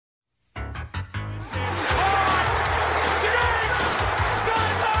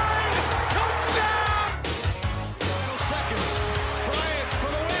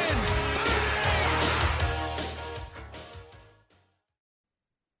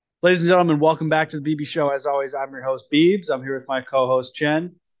Ladies and gentlemen, welcome back to the BB Show. As always, I'm your host, Beebs. I'm here with my co-host,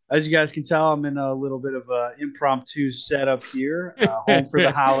 Chen. As you guys can tell, I'm in a little bit of an impromptu setup here, home for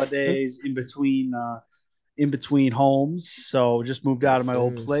the holidays, in between homes. So just moved out Yes, of my sir.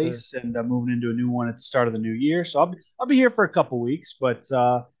 old Yes, sir. place and moving into a new one at the start of the new year. So I'll be here for a couple weeks, but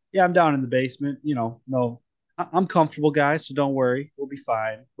yeah, I'm down in the basement. No, I'm comfortable, guys. So don't worry, we'll be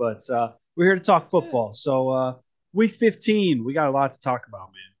fine. But we're here to talk Yeah. football. So week 15, we got a lot to talk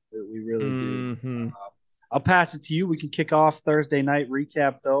about, man. We really do. Hmm. I'll pass it to you. We can kick off Thursday night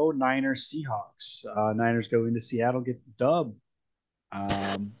recap though. Niners Seahawks. Niners go into Seattle, get the dub.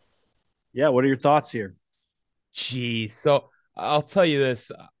 Um, yeah, what are your thoughts here? Geez. So I'll tell you this.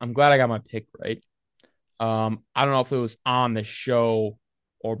 I'm glad I got my pick right. I don't know if it was on the show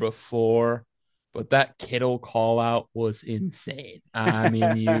or before, but that Kittle call out was insane. I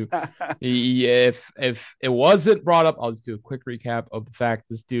mean, if it wasn't brought up, I'll just do a quick recap of the fact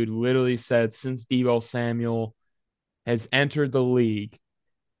this dude literally said since Debo Samuel has entered the league,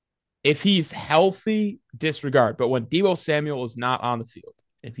 if he's healthy, disregard. But when Debo Samuel is not on the field,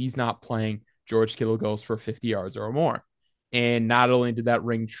 if he's not playing, George Kittle goes for 50 yards or more. And not only did that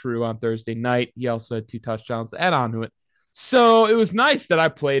ring true on Thursday night, he also had two touchdowns to add on to it. So it was nice that I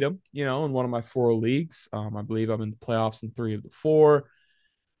played him, in one of my four leagues. I believe I'm in the playoffs in three of the four.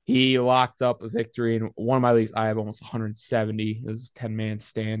 He locked up a victory in one of my leagues. I have almost 170. It was a 10-man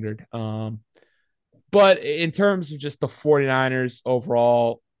standard. But in terms of just the 49ers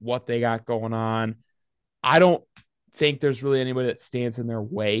overall, what they got going on, I don't think there's really anybody that stands in their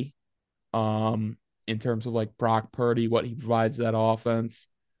way in terms of like Brock Purdy, what he provides to that offense,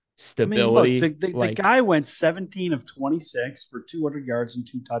 I mean, look, the, stability. the, the Like, guy went 17 of 26 for 200 yards and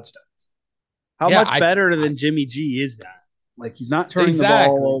two touchdowns. How yeah, much better than Jimmy G is that? Like, he's not turning the ball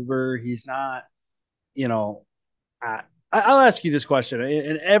exactly. over. He's not, you know, I, I'll ask you this question,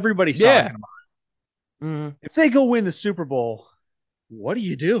 and everybody's Yeah. talking about Mhm. it. If they go win the Super Bowl, what do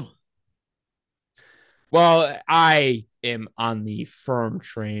you do? Well, I am on the firm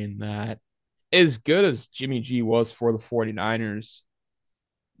train that as good as Jimmy G was for the 49ers,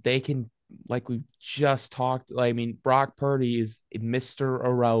 they can, like we just talked, like, I mean, Brock Purdy is Mr.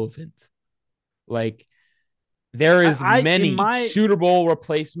 Irrelevant. Like, there is In many my suitable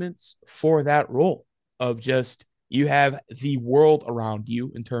replacements for that role of just you have the world around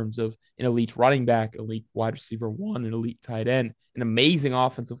you in terms of an elite running back, elite wide receiver one, an elite tight end, an amazing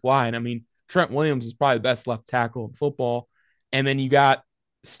offensive line. I mean, Trent Williams is probably the best left tackle in football. And then you got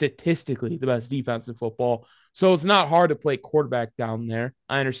statistically the best defense in football. So it's not hard to play quarterback down there.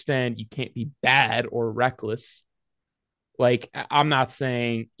 I understand you can't be bad or reckless. Like, I'm not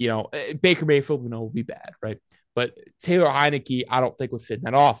saying, Baker Mayfield, we know will be bad, right? But Taylor Heineke, I don't think would fit in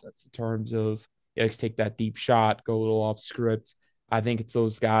that offense in terms of, let's take that deep shot, go a little off script. I think it's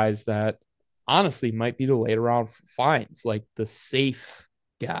those guys that honestly might be the later round finds, like the safe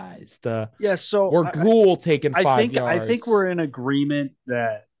guys, the Yeah, so or Ghoul taking I five think I think yards. we're in agreement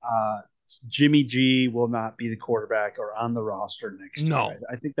that Jimmy G will not be the quarterback or on the roster next year. No.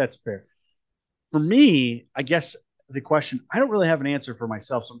 I think that's fair. For me, I guess the question, I don't really have an answer for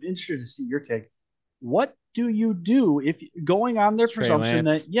myself, so I'm interested to see your take. What do you do if going on their Trey presumption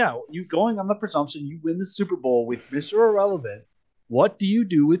that Lance. you going on the presumption you win the Super Bowl with Mr. Irrelevant? What do you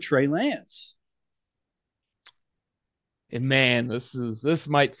do with Trey Lance? And man, this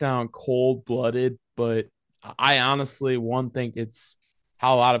might sound cold blooded, but I honestly one think it's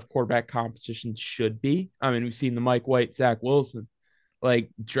how a lot of quarterback competition should be. I mean, we've seen the Mike White, Zach Wilson, like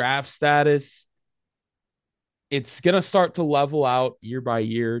draft status. It's gonna start to level out year by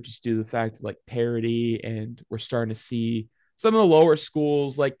year, just due to the fact of like parity, and we're starting to see some of the lower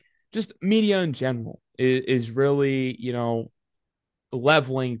schools, like just media in general, is really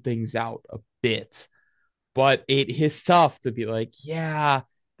leveling things out a bit. But it is tough to be like, yeah,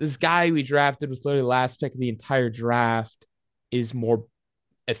 this guy we drafted was literally the last pick of the entire draft is more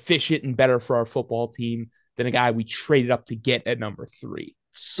efficient and better for our football team than a guy we traded up to get at number three.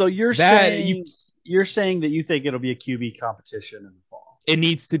 So you're That you saying you're saying that you think it'll be a QB competition in the fall. it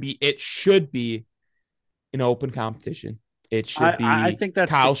needs to be it should be an open competition. It should I be think that's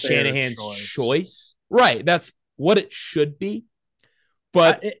the Kyle fair Shanahan's choice. choice. Right. That's what it should be.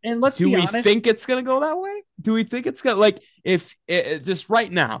 But And let's do be we honest, think it's going to go that way? Do we think it's going to, like, if just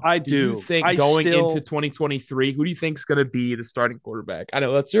right now, I do you do. think going into 2023, who do you think is going to be the starting quarterback? I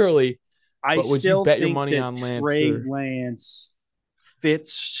know that's early, I but would you still bet your think money that on Lance Trey or Lance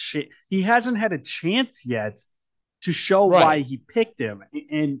fits. He hasn't had a chance yet to show why right? he picked him.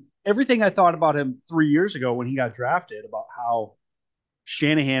 And everything I thought about him 3 years ago when he got drafted, about how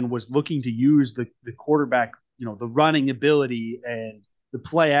Shanahan was looking to use the quarterback, the running ability and the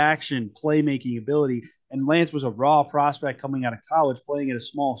play action, playmaking ability. And Lance was a raw prospect coming out of college, playing at a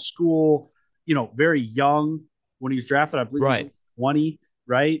small school, very young when he was drafted. I believe he was Right. like 20,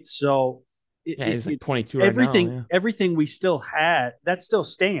 right? So Yeah, he's like it 22 right now. everything Yeah. everything we still had that still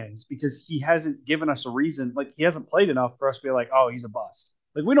stands because he hasn't given us a reason. Like he hasn't played enough for us to be like, oh, he's a bust.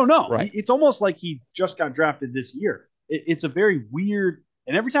 Like we don't know. Right. It's almost like he just got drafted this year. It's a very weird.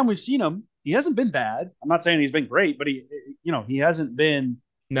 And every time we've seen him, he hasn't been bad. I'm not saying he's been great, but he hasn't been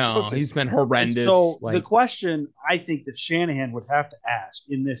No, he's atrocious. been And horrendous. so the Like, question I think that Shanahan would have to ask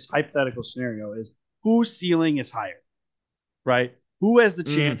in this hypothetical scenario is whose ceiling is higher, right? Who has the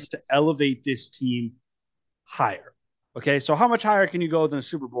mm, chance to elevate this team higher? Okay, so how much higher can you go than a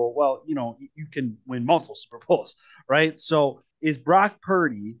Super Bowl? Well, you can win multiple Super Bowls, right? So is Brock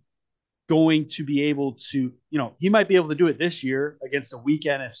Purdy going to be able to, he might be able to do it this year against a weak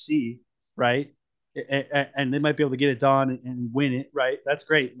NFC, right? And they might be able to get it done and win it, right? That's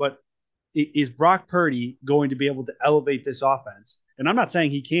great. But is Brock Purdy going to be able to elevate this offense? And I'm not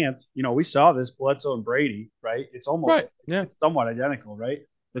saying he can't. We saw this Bledsoe and Brady, right? It's almost right. Yeah. it's somewhat identical, right?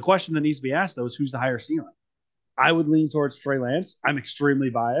 The question that needs to be asked though is who's the higher ceiling? I would lean towards Trey Lance. I'm extremely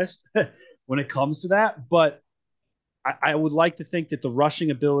biased when it comes to that, but I would like to think that the rushing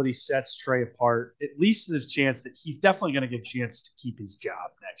ability sets Trey apart. At least there's a chance that he's definitely going to get a chance to keep his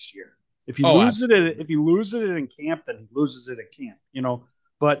job next year. If he Oh, loses it, absolutely. if he loses it in camp, then he loses it at camp.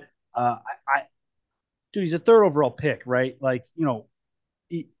 But dude, he's a third overall pick, right? Like,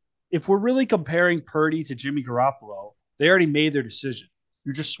 if we're really comparing Purdy to Jimmy Garoppolo, they already made their decision.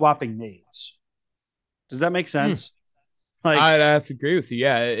 You're just swapping names. Does that make Mm. sense? Like, I have to agree with you.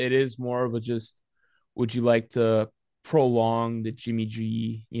 Yeah, it is more of a just, would you like to prolong the Jimmy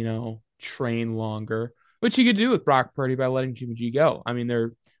G, train longer, which you could do with Brock Purdy by letting Jimmy G go. I mean, they're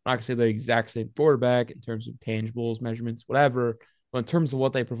not gonna say the exact same quarterback in terms of tangibles, measurements, whatever, but in terms of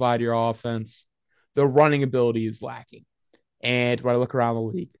what they provide your offense, the running ability is lacking. And when I look around the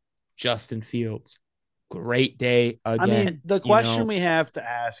league, Justin Fields, great day I mean, again. the question we have to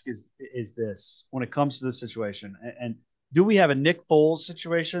ask is this when it comes to this situation, and do we have a Nick Foles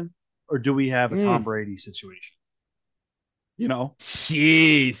situation or do we have a Tom Mm, Brady situation? You know,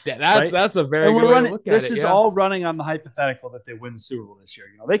 Jeez, that's right? that's a very And good we're way to running. look at This it. is Yeah. all running on the hypothetical that they win the Super Bowl this year.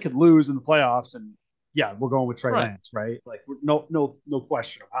 They could lose in the playoffs, and yeah, we're going with Trey Right. Lance, right? Like, no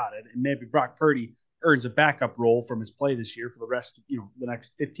question about it. And maybe Brock Purdy earns a backup role from his play this year for the rest, the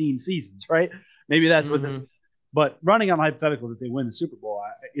next 15 seasons, right? Maybe that's what this. Mm-hmm. But running on the hypothetical that they win the Super Bowl,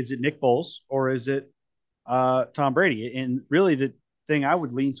 is it Nick Foles or is it Tom Brady? And really, the thing I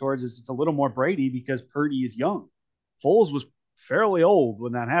would lean towards is it's a little more Brady because Purdy is young. Foles was fairly old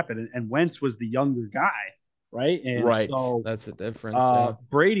when that happened, and Wentz was the younger guy, right? And Right. so That's a difference. Yeah.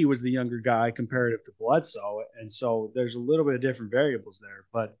 Brady was the younger guy comparative to Bledsoe, and so there's a little bit of different variables there.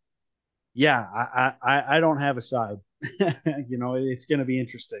 But yeah, I don't have a side. It's going to be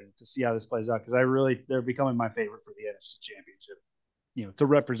interesting to see how this plays out because they're becoming my favorite for the NFC Championship. To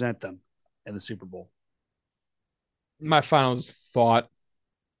represent them in the Super Bowl. My final thought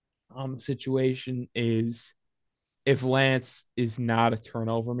on the situation is if Lance is not a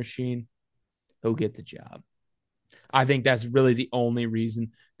turnover machine, he'll get the job. I think that's really the only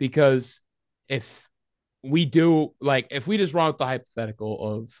reason because if if we just run with the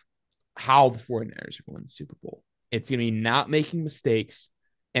hypothetical of how the 49ers are going to the Super Bowl, it's going to be not making mistakes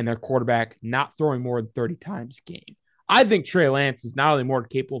and their quarterback not throwing more than 30 times a game. I think Trey Lance is not only more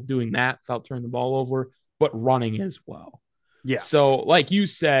capable of doing that without turning the ball over, but running as well. Yeah, So, like you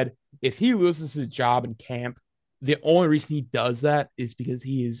said, if he loses his job in camp, the only reason he does that is because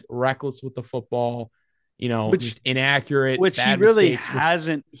he is reckless with the football, which just inaccurate, which he bad really mistakes,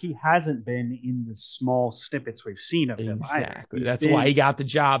 which hasn't been in the small snippets we've seen of him either. exactly. He's That's why he been, got the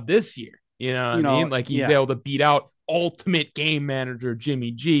job this year. You know what I mean? Like he's yeah, able to beat out ultimate game manager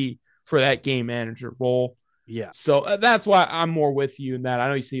Jimmy G for that game manager role. yeah. So that's why I'm more with you in that. I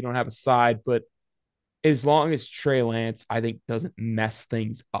know you say you don't have a side, but as long as Trey Lance, I think, doesn't mess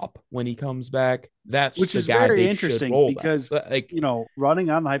things up when he comes back, that's Which the is guy very they should interesting roll that. because Like, running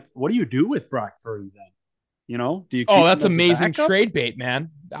on the hype. What do you do with Brock Purdy then? Do you oh, keep him that's as a amazing backup? trade bait, man.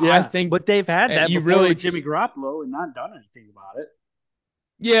 I Yeah, think but they've had that you before really, with Jimmy Garoppolo and not done anything about it.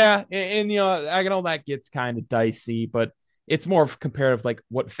 yeah, and I know that gets kind of dicey, but it's more of comparative. Like,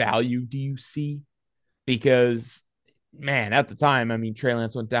 what value do you see? Because man, at the time, I mean, Trey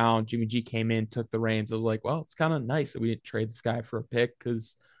Lance went down, Jimmy G came in, took the reins. I was like, well, it's kind of nice that we didn't trade this guy for a pick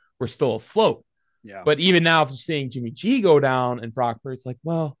because we're still afloat. Yeah, But even now, if I'm seeing Jimmy G go down and Brock Purdy, it's like,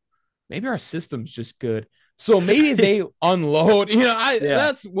 well, maybe our system's just good. So maybe they unload. yeah.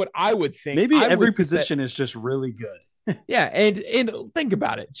 That's what I would think. Maybe I every would think that, position is just really good. Yeah, and think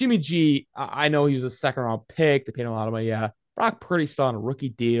about it. Jimmy G, I know he was a second round pick. They paid him a lot of money. Yeah, Brock Purdy's still on a rookie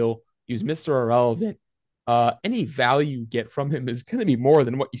deal. He was Mr. Irrelevant. Any value you get from him is going to be more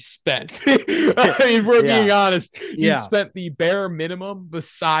than what you spent. I mean, if we're being Yeah, honest, you yeah. spent the bare minimum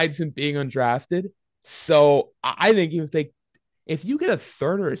besides him being undrafted. So I think if you get a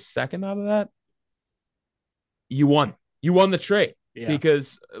third or a second out of that, you won. You won the trade Yeah.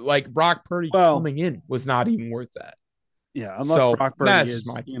 because like Brock Purdy Well, coming in was not even worth that. yeah, unless So Brock Purdy that's just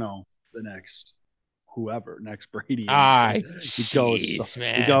my is, take. the next whoever, next Brady, and he goes Jeez, he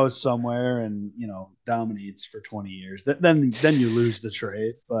man. goes somewhere and dominates for 20 years. Then you lose the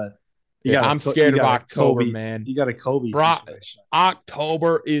trade, but Yeah, I'm you scared of got a October, Kobe man. you got a Kobe Brock situation.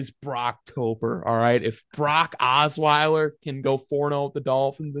 October is Brocktober. All right. If Brock Osweiler can go 4-0 with the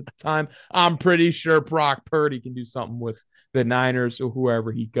Dolphins at the time, I'm pretty sure Brock Purdy can do something with the Niners or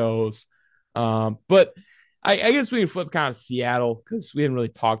whoever he goes. But I guess we can flip kind of Seattle because we didn't really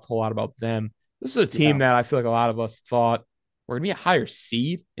talk a whole lot about them. This is a team Yeah. that I feel like a lot of us thought were gonna be a higher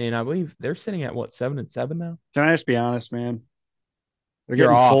seed, and I believe they're sitting at what 7-7 now. Can I just be honest, man? They're You're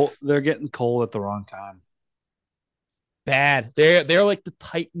getting cold. off. They're getting cold at the wrong time. Bad. They're like the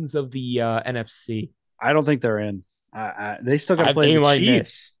Titans of the NFC. I don't think they're in. They still got to play They the might miss.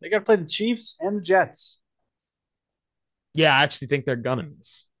 Chiefs. They got to play the Chiefs and the Jets. Yeah, I actually think they're gonna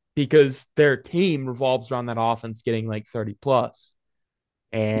miss because their team revolves around that offense getting like 30 plus.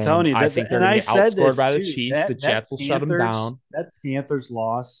 I'm telling And you I that, think they're and gonna I get said outscored this by the too. Chiefs. The That Jets will shut them down. Panthers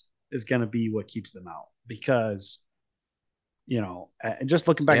loss is going to be what keeps them out because and just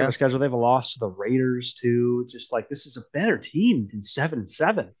looking back at their Yeah. schedule, they have a loss to the Raiders too. Just like this is a better team than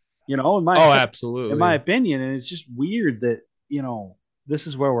 7-7. In my Oh, in my absolutely. opinion, and it's just weird that this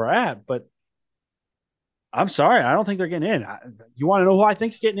is where we're at. But I'm sorry, I don't think they're getting in. You want to know who I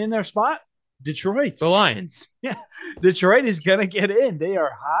think's getting in their spot? Detroit. The Lions. Yeah, Detroit is gonna get in. They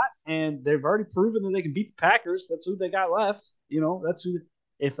are hot, and they've already proven that they can beat the Packers. That's who they got left. That's who.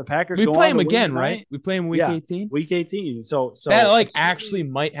 If the Packers We go play on them to win again, right? tonight, We play them week yeah, 18. week 18. So That so like actually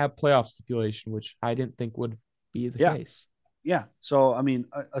assuming, might have playoff stipulation, which I didn't think would be the yeah, case. yeah. So I mean,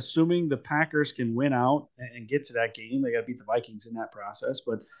 assuming the Packers can win out and get to that game, they got to beat the Vikings in that process.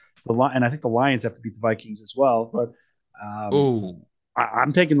 But and I think the Lions have to beat the Vikings as well. But um, Oh.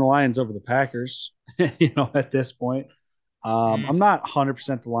 I'm taking the Lions over the Packers. At this point. Mm. I'm not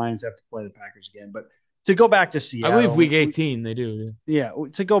 100% the Lions have to play the Packers again, but to go back to I believe Seattle, week 18 they do. yeah,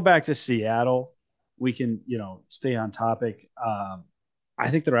 to go back to Seattle, we can, stay on topic. I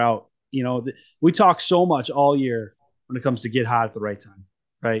think they're out. We talk so much all year when it comes to get hot at the right time,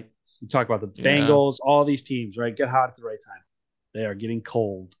 right? We talk about the Yeah. Bengals, all these teams, right? Get hot at the right time. They are getting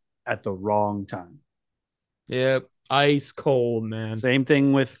cold at the wrong time. Yep. Ice cold, man. Same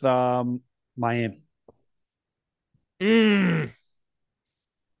thing with Miami. Mm.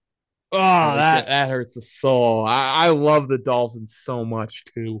 Oh, I think that hurts the soul. I love the Dolphins so much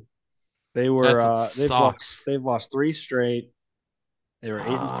too. they were That's what they've sucks. lost three straight. They were 8-3.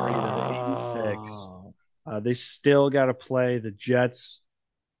 They were 8-6. Oh, They still got to play the Jets.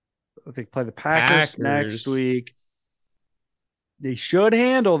 They play the Packers next Packers. week. They should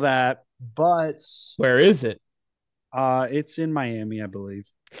handle that, but Where is it? it's in Miami, I believe.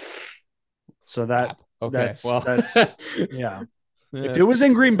 So Crap. Okay. Well, that's yeah. If it was that's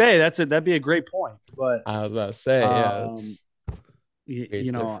in Green Bay, that'd be a great point. But I was about to say, yeah, um, it's it's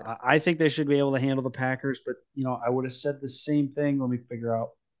different. I think they should be able to handle the Packers. But I would have said the same thing. Let me figure out.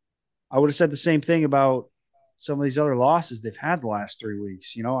 I would have said the same thing about some of these other losses they've had the last 3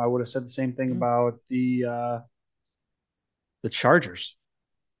 weeks. I would have said the same thing Hmm. about the Chargers.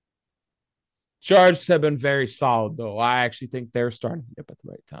 Chargers have been very solid, though. I actually think they're starting to hit up at the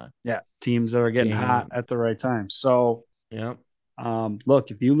right time. Yeah, teams that are getting hot And at the right time. So, yeah, look,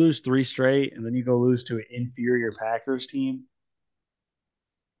 if you lose three straight and then you go lose to an inferior Packers team,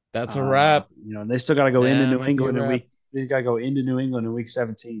 that's a wrap. and they still got to go into That New might be a England in wrap. week. They got to go into New England in week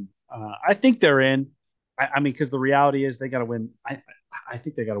 17. I think they're in. I mean, because the reality is they got to win. I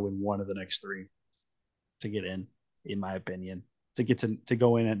think they got to win one of the next three to get in my opinion, to get to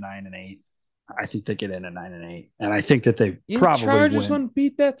go in at 9-8. I think they get in at 9-8, and I think that they You think probably Chargers win. want to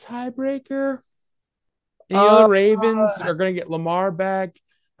beat that tiebreaker? And Uh, the Ravens are going to get Lamar back.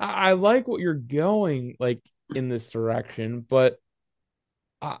 I like what you're going like in this direction, but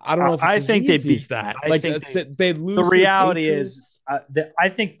I don't know if it's I as think they easy as beat. that. I Like think that's they. it. They'd The lose to the reality is, Patriots. that I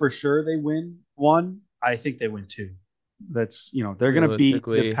think for sure they win one. I think they win two. That's they're going to beat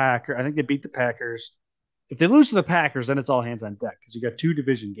the Realistically, Packers. I think they beat the Packers. If they lose to the Packers, then it's all hands on deck because you got two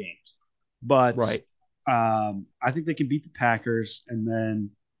division games. But right. I think they can beat the Packers, and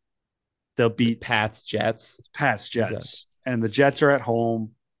then they'll Is it beat Pats Jets? it's Pats Is that Jets, and the Jets are at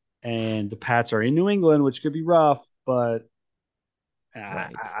home, and the Pats are in New England, which could be rough, but I,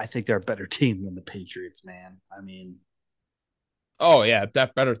 right? I think they're a better team than the Patriots, man. I mean, Oh yeah,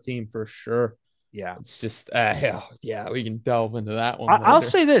 that better team for sure. yeah. It's just yeah, yeah, we can delve into that one I'll later.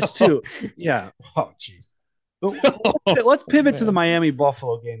 say this too. Yeah. Oh, jeez. But let's Oh pivot to the man, Miami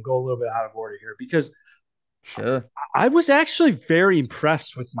Buffalo game. Go a little bit out of order here because sure, I was actually very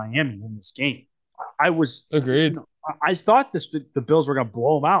impressed with Miami in this game. I was, agreed. I thought the Bills were going to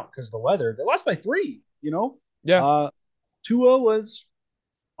blow them out because of the weather. They lost by 3. Yeah. uh, Tua was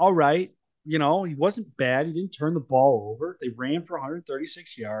all right. He wasn't bad. He didn't turn the ball over. They ran for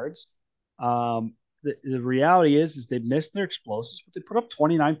 136 yards. The reality is they missed their explosives, but they put up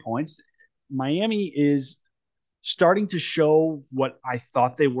 29 points. Miami is starting to show what I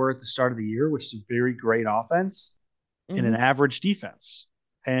thought they were at the start of the year, which is a very great offense and an Hmm. average defense.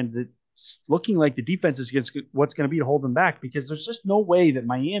 And it's looking like the defense is what's going to be to hold them back because there's just no way that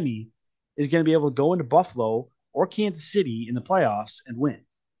Miami is going to be able to go into Buffalo or Kansas City in the playoffs and win,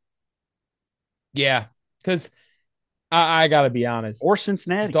 Yeah, because I gotta be honest, or the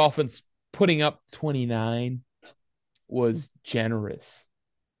Cincinnati. Dolphins putting up 29 was generous.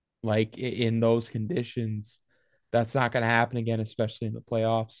 Like in those conditions, that's not gonna happen again, especially in the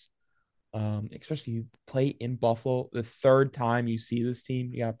playoffs. Especially you play in Buffalo. The third time you see this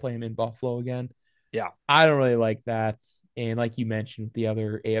team, you gotta play them in Buffalo again. Yeah. I don't really like that. And like you mentioned, the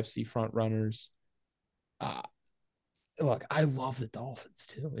other AFC front runners, uh, look, I love the Dolphins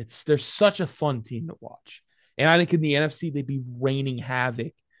too. They're such a fun team to watch. And I think in the NFC they'd be raining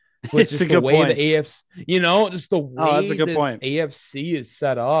havoc. But It's a just the good way the point. AFC, just the Oh, that's a way good this point. AFC is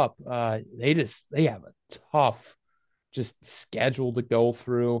set up, they have a tough just schedule to go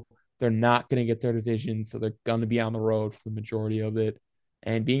through. They're not going to get their division, so they're going to be on the road for the majority of it.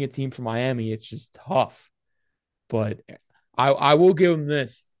 And being a team from Miami, it's just tough. But I will give them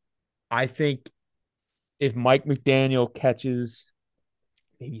this. I think if Mike McDaniel catches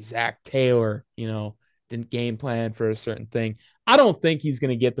maybe Zach Taylor, didn't game plan for a certain thing. I don't think he's going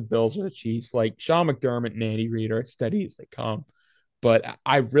to get the Bills or the Chiefs. Like Sean McDermott and Andy Reid are steady as they come. But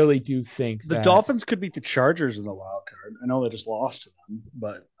I really do think The that, Dolphins could beat the Chargers in the wild card. I know they just lost to them,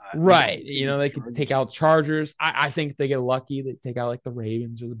 but the right, Dolphins could beat the they could take Chargers. out Chargers. I think they get lucky. They take out like the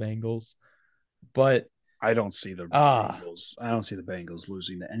Ravens or the Bengals. But I don't see the uh Bengals. I don't see the Bengals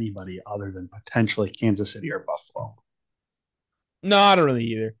losing to anybody other than potentially Kansas City or Buffalo. no, I don't really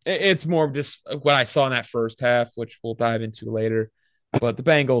either. It's more of just what I saw in that first half, which we'll dive into later. But the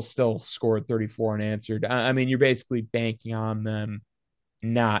Bengals still scored 34 unanswered. I mean, you're basically banking on them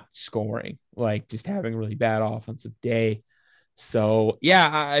not scoring, like just having a really bad offensive day. So yeah,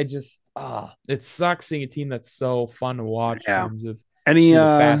 I just it sucks seeing a team that's so fun to watch in Yeah. terms of Any two of the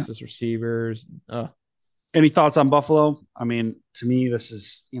uh fastest receivers. any thoughts on Buffalo? I mean, to me, this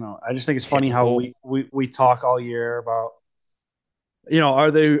is I just think it's funny how Typical. we talk all year about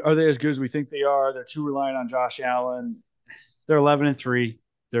are they as good as we think they are? They're too reliant on Josh Allen. They're 11-3.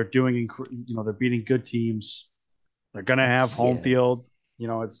 They're they're beating good teams. They're gonna have home Yeah. field.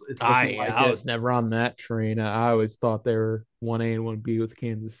 It's looking like I it. was never on that train. I always thought they were 1A and 1B with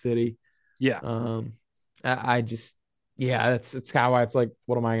Kansas City. Yeah, Um, I just, yeah, that's kind of why it's like,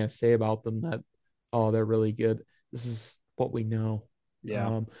 what am I going to say about them? That, oh, they're really good. This is what we know.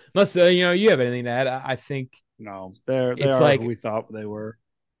 yeah. Unless you have anything to add. I think No, they it's are who like, we thought they were.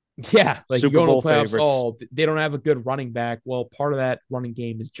 yeah, like you Super go into Bowl the playoffs. favorites. Oh, they don't have a good running back. Well, part of that running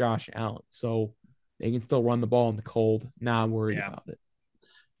game is Josh Allen, so they can still run the ball in the cold. Not worried Yeah, about it.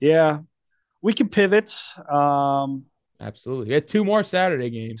 yeah. We can pivot. Absolutely. We had two more Saturday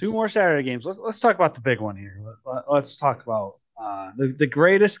Two games. more Saturday games. Let's talk about the big one here. Let's talk about the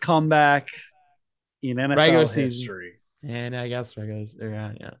greatest comeback in Regular NFL season, history. and I guess regular.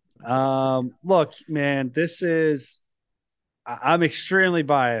 Yeah, yeah. Look, man, this is I'm extremely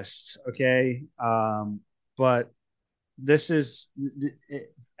biased. Okay, but this is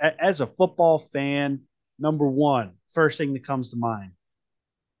as a football fan, number one, first thing that comes to mind.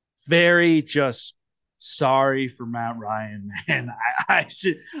 Very just sorry for Matt Ryan, man.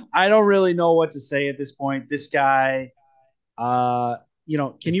 I don't really know what to say at this point. This guy, uh,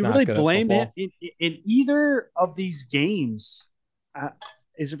 can Just you not really good at blame him football. in either of these games? Uh,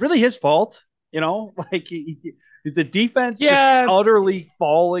 is it really his fault? Like the defense just Yeah, utterly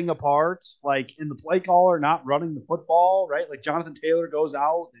falling apart, like in the play caller not running the football, right? Like Jonathan Taylor goes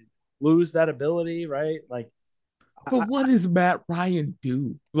out and lose that ability, right? Like, but what does Matt Ryan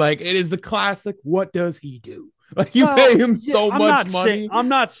do? Like it is the classic. What does he do? Like you pay well, him yeah, so much money, I'm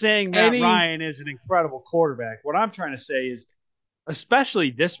not saying and Matt he Ryan is an incredible quarterback. What I'm trying to say is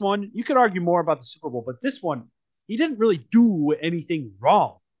especially this one. You could argue more about the Super Bowl, but this one, he didn't really do anything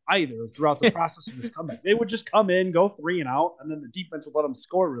wrong either throughout the process of his comeback. They would just come in, go 3-and-out, and then the defense would let them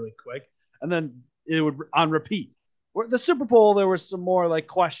score really quick, and then it would on repeat. Where the Super Bowl, there was some more like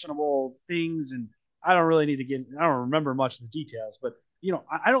questionable things, and I don't really need to get. I don't remember much of the details, but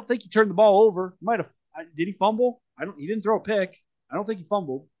I don't think he turned the ball over. Might have. Did he fumble? I don't. He didn't throw a pick. I don't think he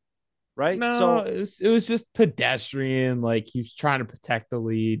fumbled. Right. No, So it was just pedestrian. Like he was trying to protect the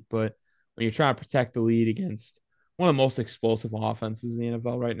lead, but when you're trying to protect the lead against one of the most explosive offenses in the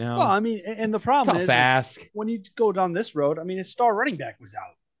NFL right well, now, I mean, and the it's problem tough is ask. when you go down this road, I mean, his star running back was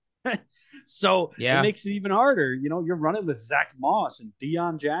out. So it Yeah. makes it even harder. You're running with Zach Moss and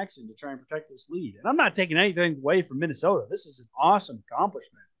Deion Jackson to try and protect this lead. And I'm not taking anything away from Minnesota. This is an awesome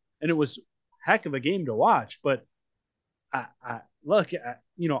accomplishment. And it was a heck of a game to watch. But I'm not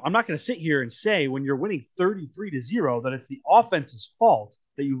going to sit here and say when you're winning 33-0 that it's the offense's fault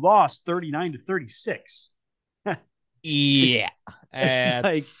that you lost 39-36. Yeah.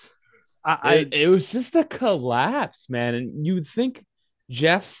 Like It's I it was just a collapse, man. And you'd think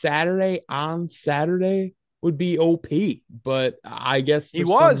Jeff Saturday on Saturday would be OP, but I guess he for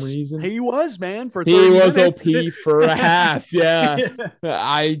some was reason he was man for he 30 was minutes. OP for a half. Yeah.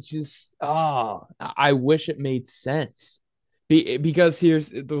 Yeah. I wish it made sense. Because here's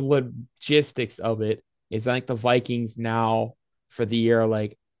the logistics of it is like the Vikings now for the year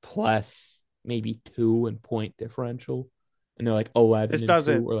like plus maybe 2 in point differential, and they're like 11 This and 2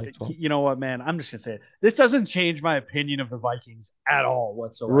 doesn't, or like 12. you know what, man? I'm just gonna say it. This doesn't change my opinion of the Vikings at all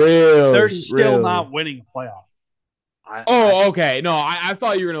whatsoever. They're Really, still really. not winning a playoff. I Oh, okay. No, I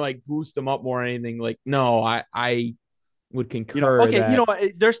thought you were gonna like boost them up more or anything. Like, no, I would concur okay,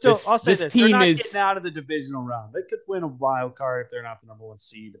 that they're still. this I'll say this this: they're team not getting is out of the divisional round. They could win a wild card if they're not the number one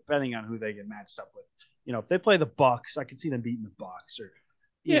seed, depending on who they get matched up with. If they play the Bucks, I could see them beating the Bucks or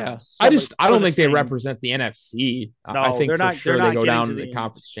yeah. somebody I or don't the think they Saints. represent the NFC. I No, think they're for not. They're sure they not go getting down to to the the NFC.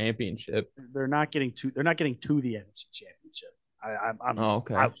 conference championship. They're not getting to. They're not getting to the NFC Championship. Oh,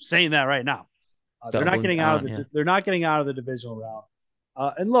 okay. I'm saying that right now. Doubling down, yeah. They're not getting out of the divisional round.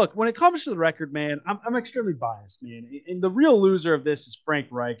 And look, when it comes to the record, man, I'm extremely biased, man. And the real loser of this is Frank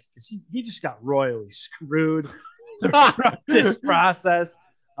Reich because he just got royally screwed throughout this process.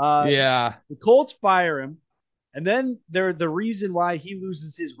 Uh, Yeah. the Colts fire him, and then they're the reason why he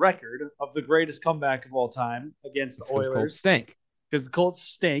loses his record of the greatest comeback of all time against the It's because Colts Oilers stink. because the Colts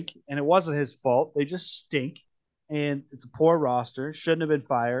stink, and it wasn't his fault. They just stink, and it's a poor roster. Shouldn't have been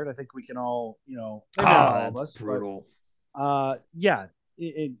fired. I think we can all, maybe not Oh, all of that's us, but brutal. yeah,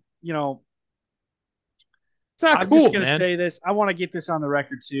 it, you know, It's not I'm just cool, gonna man. say this. I want to get this on the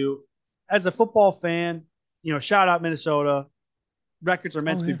record too. As a football fan, shout out Minnesota. Records are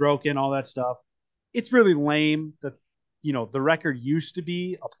meant Oh to be yeah. broken, all that stuff. It's really lame that the record used to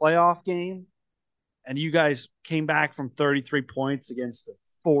be a playoff game, and you guys came back from 33 points against the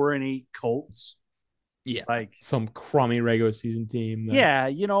 4-8 Colts. Yeah. Like, Some crummy regular season team that yeah,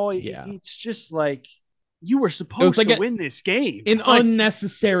 yeah. it's just like you were It was supposed like to win this game. an Like,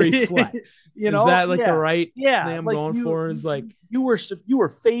 unnecessary flex. Is that like the yeah, right yeah. thing I'm Like going for? Is like, you were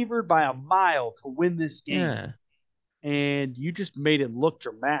favored by a mile to win this game, yeah. and you just made it look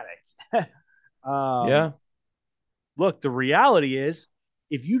dramatic. um, Yeah. Look, the reality is,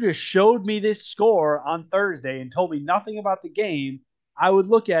 if you just showed me this score on Thursday and told me nothing about the game, I would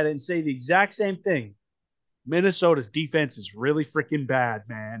look at it and say the exact same thing. Minnesota's defense is really freaking bad,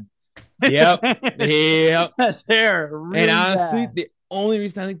 man. Yep. Yep. They're And really honestly, bad. the only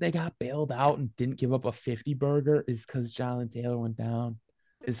reason I think they got bailed out and didn't give up a 50 burger is because Jonathan Taylor went down.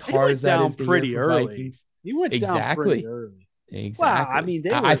 As He hard went as that down is to hear pretty for early. Vikings. He went down pretty Exactly. early. Well, I Exactly.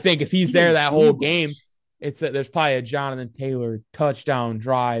 mean, I think if he's he there didn't that whole blue game, rush. there's probably a Jonathan Taylor touchdown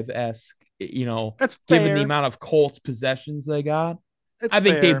drive esque, That's given the fair. amount of Colts possessions they got. That's I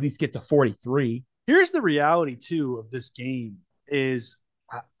think they'd at fair. least get to 43. Here's the reality too of this game is,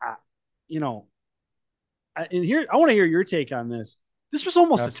 you know, and here I want to hear your take on this. This was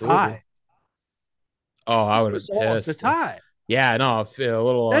almost a Absolutely. tie. Oh, I This would was have been almost a pissed. tie. Yeah, no, if a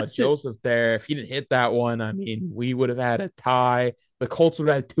little That's it. Joseph there, if he didn't hit that one, I mean, we would have had a tie. The Colts would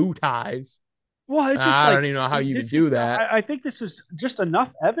have had 2 ties. Well, it's just I don't like even know how you even this do is. that. I think this is just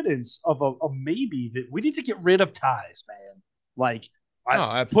enough evidence of a maybe that we need to get rid of ties, man. Like, Oh,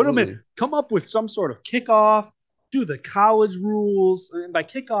 I put them in. absolutely. Come up with some sort of kickoff. Do the college rules, and by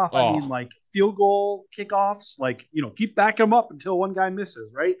kickoff I mean Oh, like field goal kickoffs. Like keep backing them up until one guy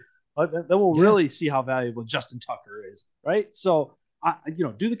misses, right? Then we'll yeah. really see how valuable Justin Tucker is, right? So,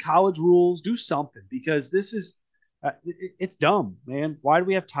 do the college rules, do something because this is it's dumb, man. Why do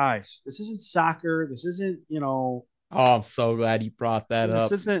we have ties? This isn't soccer. This isn't Oh, I'm so glad you brought that This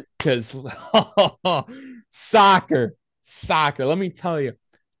up isn't. because soccer, soccer. Let me tell you,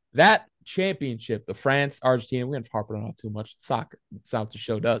 that championship, the France Argentina, we're going to harp on it too much. It's soccer. It's how the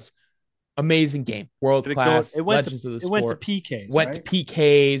show does. Amazing game, world Did it go? class, legends of the It went to sport. PKs, Went to right?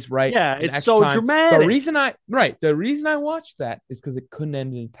 PKs, right? Yeah, In it's extra so time. The dramatic. reason I right, the reason I watched that is because it couldn't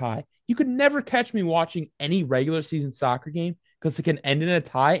end in a tie. You could never catch me watching any regular season soccer game because it can end in a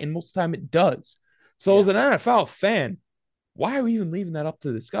tie, and most of the time it does. So as Yeah. an NFL fan, why are we even leaving that up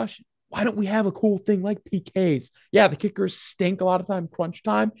to discussion? Why don't we have a cool thing like PKs? Yeah, the kickers stink a lot of time, crunch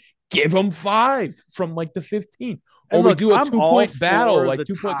time. Give them five from like the 15. Or And we look, do a I'm all 2 point battle, for like the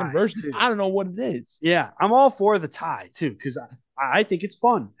 2 point tie conversions. too. I don't know what it is. Yeah, I'm all for the tie too because I think it's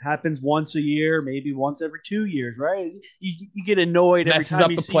fun. Happens once a year, maybe once every 2 years, right? You get annoyed every Messes time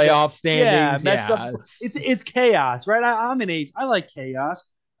up you the see that. playoff Yeah, standings. mess up. Yeah, It's chaos, right? I'm an age. I like chaos,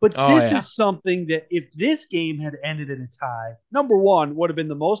 but oh this yeah, is something that if this game had ended in a tie, number one would have been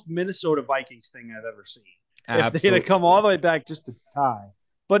the most Minnesota Vikings thing I've ever seen if they had come all absolutely. the way back just to tie.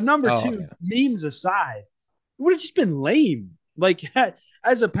 But number Oh two, yeah, memes aside, it would have just been lame. Like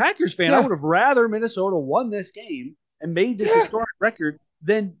as a Packers fan, I yeah, would have rather Minnesota won this game and made this yeah. historic record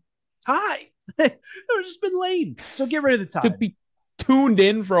than tie. It would have just been lame. So get rid of the To tie. be tuned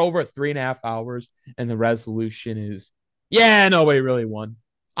in for over 3.5 hours, and the resolution is, yeah, nobody really won.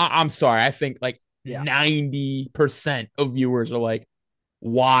 I'm sorry. I think like Yeah. 90% of viewers are like,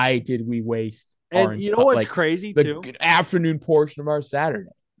 why did we waste And you know what's like crazy the too? afternoon portion of our Saturday?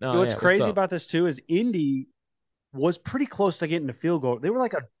 You know No, what's yeah. What's crazy up? about this too is Indy was pretty close to getting a field goal. They were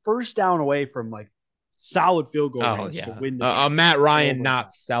like a first down away from like solid field goal Oh range to yeah, win the game Matt in Ryan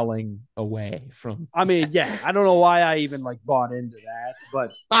not overtime. selling away from. I mean, yeah, I don't know why I even like bought into that,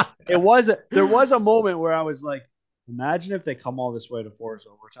 but there was a moment where I was like, imagine if they come all this way to force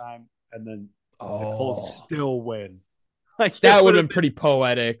overtime and then the Colts Oh, still win. Like it that would would have have been pretty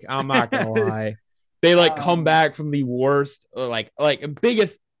poetic. I'm not gonna been. lie. They like come um, back from the worst, like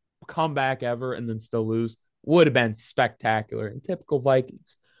biggest comeback ever, and then still lose. Would have been spectacular in typical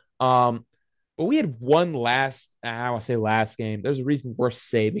Vikings. Um, but we had one last. I want to say last game. There's a reason we're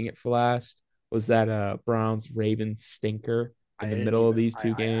saving it for last. Was that Browns Ravens stinker I in the didn't middle of even. these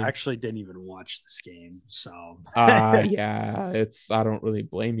two I games? actually didn't even watch this game. So Yeah, it's I don't really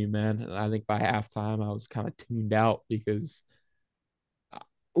blame you, man. And I think by halftime I was kind of tuned out because uh,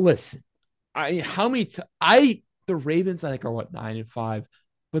 listen, I how many I the Ravens I think are what 9-5,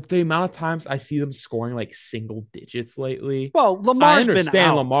 but the amount of times I see them scoring like single digits lately, well, I Lamar's been understand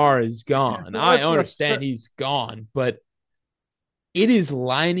out. Lamar is gone. I Let's understand he's gone, but it is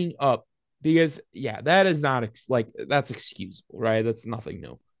lining up because yeah, that is not like that's excusable, right? That's nothing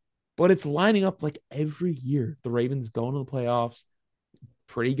new. But it's lining up like every year. The Ravens going to the playoffs,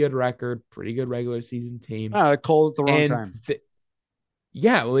 pretty good record, pretty good regular season team. cold at the wrong And time.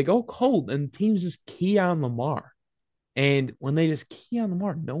 yeah, well, they go cold and teams just key on Lamar. And when they just key on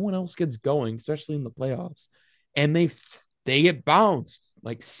Lamar, no one else gets going, especially in the playoffs. And they get bounced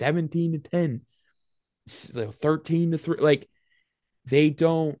like 17-10, 13-3. Like they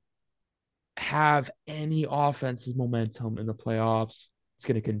don't have any offensive momentum in the playoffs. It's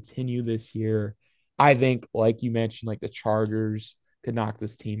going to continue this year. I think, like you mentioned, like the Chargers could knock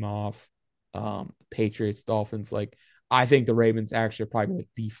this team off. Patriots, Dolphins, like I think the Ravens actually are probably like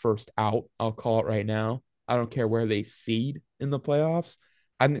the first out. I'll call it right now. I don't care where they seed in the playoffs.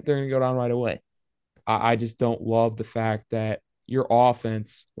 I think they're going to go down right away. I just don't love the fact that your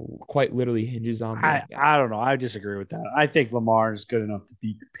offense quite literally hinges on one guy. I don't know. I disagree with that. I think Lamar is good enough to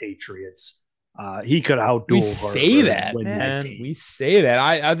beat the Patriots. He could We outduel say Herbert and that, win that man. game. We say that.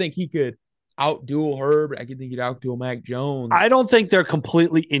 I think he could outduel Herb. I could think he'd outduel Mac I Jones. don't think they're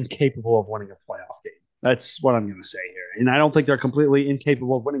completely incapable of winning a playoff game. That's what I'm going to say here. And I don't think they're completely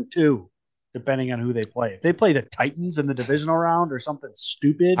incapable of winning two, depending on who they play. If they play the Titans in the divisional round or something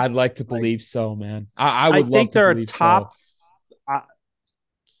stupid, I'd like to like believe so, man. I I would love think to they're a believe top. so. I,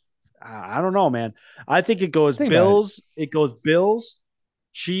 I don't know, man. I think Think about it. It goes Bills,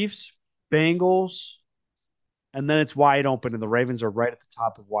 Chiefs, Bengals, and then it's wide open, and the Ravens are right at the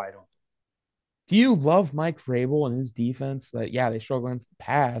top of wide open. Do you love Mike Vrabel and his defense? That yeah, they struggle against the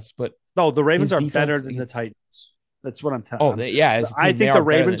pass, but No, the Ravens his are better defense than the against Titans. That's what I'm saying. yeah, as a I team they think the are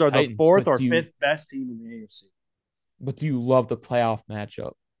better Ravens than are the Titans. fourth or fifth best team in the AFC. Do you love the playoff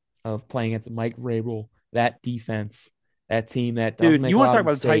matchup of playing against Mike Vrabel, that defense, that team that doesn't Dude, make you a want to lot talk of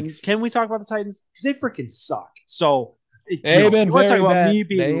about the Titans? mistakes? Can we talk about the Titans? Because they freaking suck. So, They've been you want to talk very about bad. me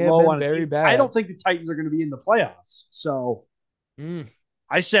being They have low been on a very team? I bad. don't think the Titans are going to be in the playoffs. So, Mm.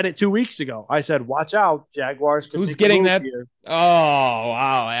 I said it 2 weeks ago. I said, watch out. Jaguars could Who's make a getting move that? here. Oh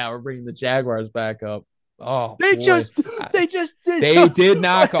wow, yeah, we're bringing the Jaguars back up. Oh They boy, just they just did. they did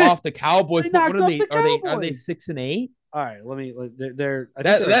knock off the Cowboys, They but what knocked are off they? the Are they Cowboys. 6-8? All right, they're I think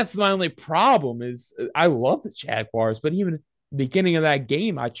That they're that's my only problem is I love the Jaguars, but even beginning of that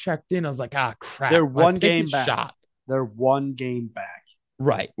game, I checked in. I was like, ah, they're crap, my one pick game is back. shot. They're one game back.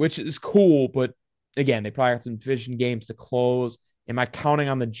 Right, which is cool, but again, they probably have some division games to close. Am I counting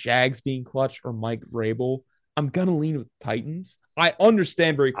on the Jags being clutch or Mike Vrabel? I'm gonna lean with Titans. I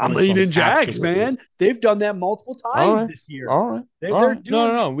understand where you're I'm coming from, leaning Jags, absolutely. man. They've done that multiple All times right, this year. all right, all They're right. No, no,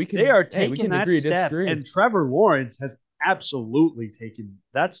 doing. no. They are We taking can that agree to step, disagree. and Trevor Lawrence has absolutely taken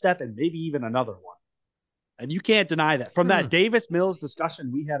that step, and maybe even another one. And you can't deny that. From Hmm. that Davis Mills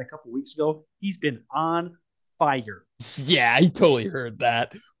discussion we had a couple weeks ago, he's been on fire. Yeah, I totally heard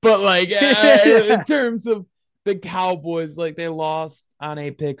that. But like in terms of the Cowboys, like they lost on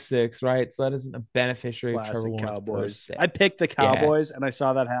a pick six, right? So that isn't a beneficiary of Trevor Classic Lawrence per Cowboys. se. I picked the Yeah. Cowboys, and I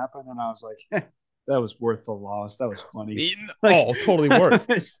saw that happen, and I was like, that was worth the loss. That was funny. Like, Oh, totally worth.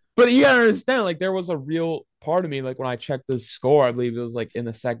 But you gotta understand, like there was a real part of me, like when I checked the score, I believe it was like in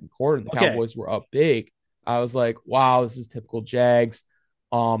the second quarter, and the okay, Cowboys were up big. I was like, wow, this is typical Jags.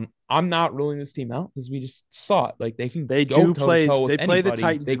 I'm not ruling this team out because we just saw it. Like they can they go do toe to play. toe with They play the anybody.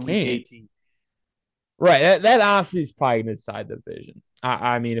 Titans They in Week can't. 18. Right. That honestly is probably gonna decide the division.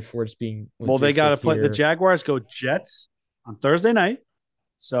 I mean, if we're just being Well, they got logistic to play. The here, Jaguars go Jets on Thursday night,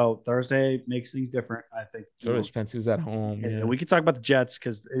 so Thursday makes things different. I think sort of depends who's at home. and Yeah. we can talk about the Jets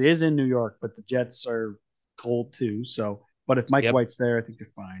because it is in New York, but the Jets are cold too. So, but if Mike Yep. White's there, I think they're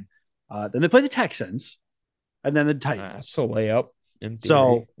fine. Then they play the Texans and then the It's Titans. a layup in theory.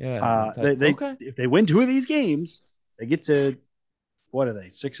 So Yeah. And then they Titans. Okay. if they win two of these games, they get to what are they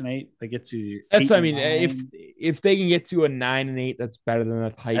 6-8? They get to That's eight I and mean, nine, if they can get to a 9-8, that's better than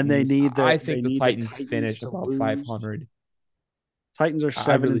the and Titans. I they think the need the Titans Titans finish to above lose. 500. Titans are I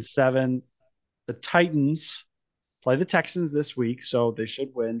seven and really seven. The Titans play the Texans this week, so they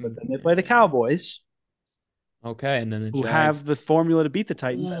should win. But then they play the Cowboys, okay, and then the who Jags. have the formula to beat the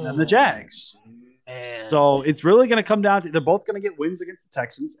Titans, and then the Oh Jags. man. So it's really going to come down to they're both going to get wins against the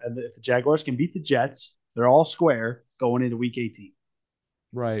Texans, and if the Jaguars can beat the Jets, they're all square going into Week 18.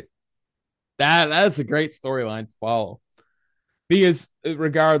 Right. That's a great storyline to follow. Because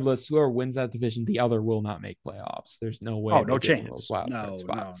regardless, whoever wins that division, the other will not make playoffs. There's no way Oh, no they get one of those chance. wild card No, no,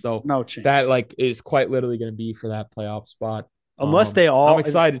 spots. So no that chance. like is quite literally going to be for that playoff spot. Unless they I'm all,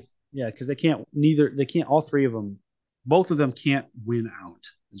 excited. yeah, because they can't. Neither they can't. All three of them, both of them can't win out.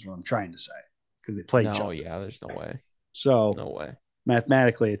 Is what I'm trying to say because they play each No, other. yeah, there's no way. So No way.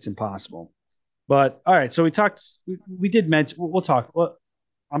 mathematically, it's impossible. But all right, so we talked. We did mention. We'll talk. Well,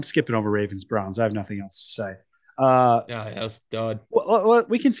 I'm skipping over Ravens Browns. I have nothing else to say. Yeah, that's dud.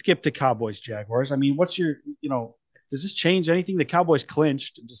 We can skip to Cowboys Jaguars. I mean, what's your does this change anything? The Cowboys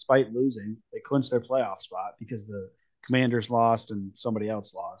clinched despite losing. They clinched their playoff spot because the Commanders lost and somebody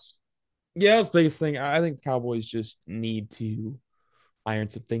else lost. Yeah, that's the biggest thing. I think the Cowboys just need to iron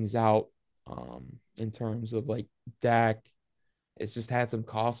some things out in terms of like Dak. It's just had some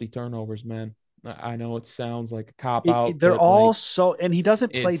costly turnovers, man. I know it sounds like a cop out, They're but all like so, and he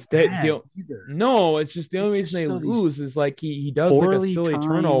doesn't play it's the bad deal. either. No, it's just the only It's reason just they so these lose is like he does like a poorly silly timed.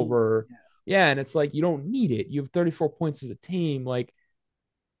 turnover. Yeah. Yeah, and it's like you don't need it. You have 34 points as a team. Like,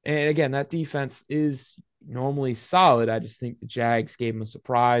 and again, that defense is normally solid. I just think the Jags gave him a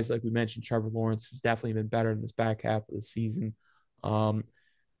surprise. Like we mentioned, Trevor Lawrence has definitely been better in this back half of the season. Um,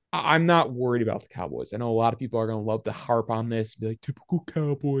 I'm not worried about the Cowboys. I know a lot of people are going to love to harp on this, be like, typical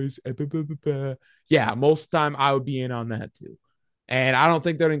Cowboys. Blah, blah, blah, blah. Yeah, most of the time I would be in on that too. And I don't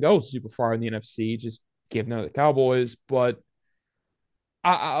think they're going to go super far in the NFC, just given they're the Cowboys. But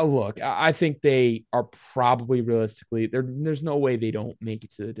I think they are probably realistically, there's no way they don't make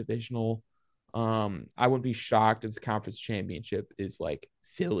it to the divisional. I wouldn't be shocked if the conference championship is like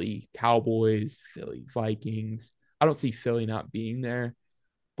Philly Cowboys, Philly Vikings. I don't see Philly not being there.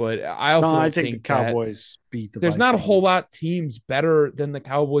 But I No, also I don't think the think that Cowboys beat the there's not a whole Vikings. lot teams better than the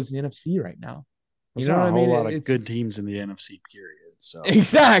Cowboys in the NFC right now. You There's know what not a I mean? whole lot of It's good teams in the NFC. Period. So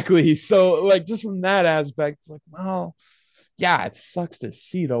exactly so like just from that aspect, it's like, well, yeah, it sucks to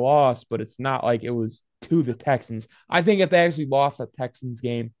see the loss, but it's not like it was to the Texans. I think if they actually lost that Texans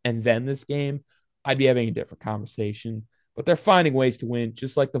game and then this game, I'd be having a different conversation. But they're finding ways to win,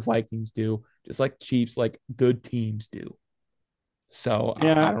 just like the Vikings do, just like Chiefs, like good teams do. So I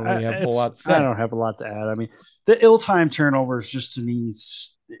yeah, don't really have a whole it's lot to I say. don't have a lot to add. I mean, the ill-timed turnovers just to me,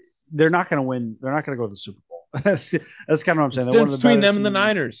 they're not going to win. They're not going to go to the Super Bowl. That's kind of what I'm saying. It's the They're one of difference the between better them and the teams.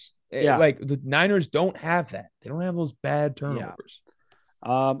 Niners. Yeah, Like the Niners don't have that. They don't have those bad yeah. turnovers.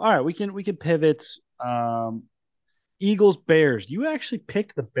 All right, we can pivot. Eagles Bears. You actually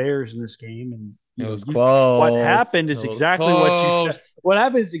picked the Bears in this game, and It You know, was what close. happened It is was exactly what you said. close. What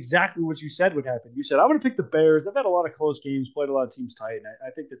happened is exactly what you said would happen. You said, I'm going to pick the Bears. They've had a lot of close games, played a lot of teams tight, and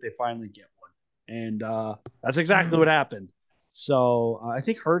I think that they finally get one. And that's exactly what happened. So I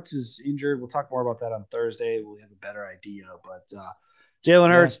think Hurts is injured. We'll talk more about that on Thursday. We'll have a better idea. But Jalen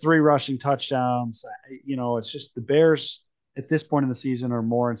Yeah. Hurts, 3 rushing touchdowns. It's just the Bears at this point in the season are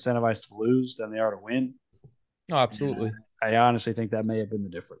more incentivized to lose than they are to win. Oh, And absolutely. I honestly think that may have been the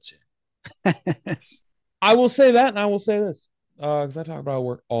difference here. I will say that, and I will say this, because I talk about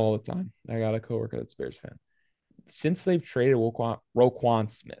work all the time. I got a coworker that's a Bears fan. Since they've traded Roquan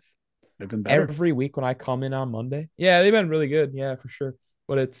Smith, They've been better. every week when I come in on Monday, yeah, they've been really good, yeah, for sure.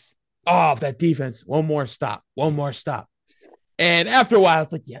 But it's that defense, one more stop, and after a while,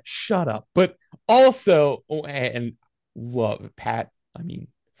 it's like, yeah, shut up. But also, and love Pat. I mean,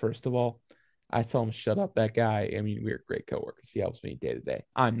 first of all, I tell him shut up. That guy. I mean, we're great coworkers. He helps me day to day.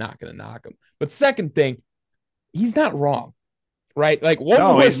 I'm not gonna knock him. But second thing, he's not wrong, right? Like one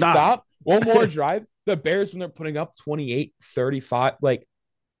No, more he's not. stop, one more drive. The Bears, when they're putting up 28-35, like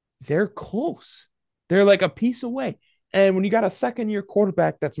they're close. They're like a piece away. And when you got a second year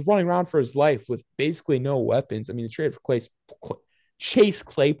quarterback that's running around for his life with basically no weapons, I mean, the trade for Chase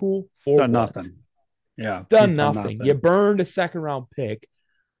Claypool for Done what? nothing. Yeah, he's Done done nothing. You nothing. burned a second round pick.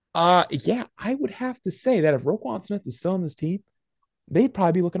 Yeah, I would have to say that if Roquan Smith was still on this team, they'd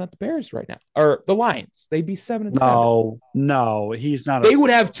probably be looking at the Bears right now, or the Lions. They'd be 7-7. No, no, he's not a They would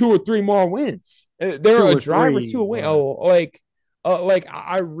have 2 or 3 more wins. They're two a or drive or three, two away. but Like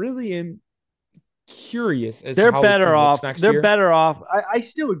I really am curious as to they're how this better team looks off. next They're year. better off. I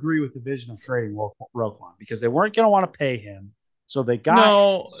still agree with the vision of trading Roquan because they weren't going to want to pay him, so they got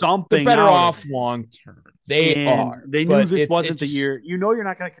No, they're something better out of off him, long term. They and are, they knew but this it's wasn't the just year. You know, you're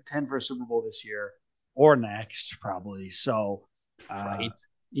not going to contend for a Super Bowl this year or next, probably. So, uh, right.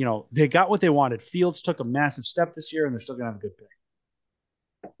 they got what they wanted. Fields took a massive step this year, and they're still going to have a good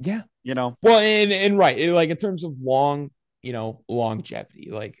pick. Yeah. You know, Well, and right, like in terms of longevity,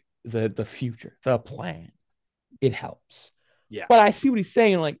 like the future, the plan, it helps. yeah, But I see what he's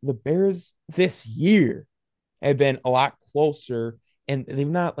saying. Like the Bears this year have been a lot closer, and they've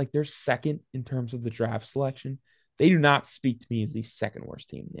not like they're second in terms of the draft selection. They do not speak to me as the second worst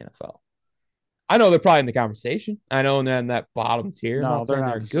team in the NFL. I know they're probably in the conversation. I know they're in that bottom tier. I'm no, not they're saying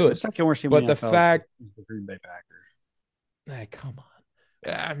not they're the good, second worst team in but the the NFL is fact, the Green Bay Packers. come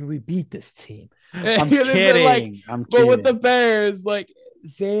on, I mean, we beat this team. I'm Like, kidding. I'm but with the kidding. Bears, like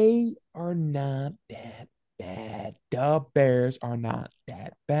they are not that bad. The Bears are not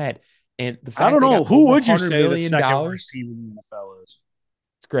that bad, and the I fact don't they know got who over would you $100 say the million second dollars, worst team in the NFL is.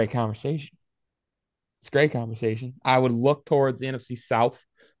 it's great conversation. It's great conversation. I would look towards the NFC South,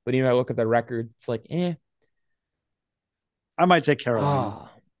 but even if I look at the record, it's like, I might say Carolina. ah.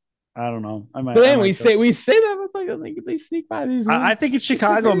 I don't know. But I then we might go. say we say that, but it's like I think they sneak by these I wins. think it's It's the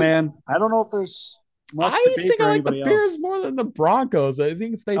Chicago, Bears. man. I don't know if there's much I debate think for I like the anybody Bears else. more than the Broncos. I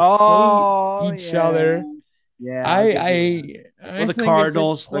think if they play Oh each yeah, other, yeah. I'll I give you that. I Or I the think if they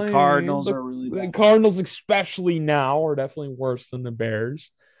Cardinals. The play Cardinals are really the bad. Cardinals, especially now, are definitely worse than the Bears.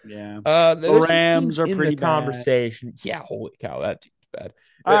 Yeah. The There's some Rams teams are in the pretty bad. conversation. Yeah, holy cow, that team's bad.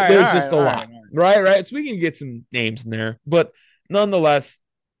 All right, all There's right, just a all right, lot, all right. right? Right. So we can get some names in there, but nonetheless,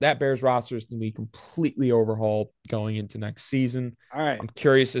 that Bears roster is going to be completely overhauled going into next season. All right. I'm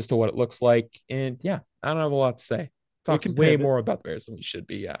curious as to what it looks like, and yeah, I don't have a lot to say. We Talked can way pivot. more about the Bears than we should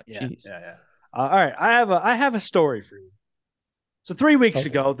be. Yeah, Yeah, jeez. yeah, yeah. All right. I have a story for you. So 3 weeks Okay.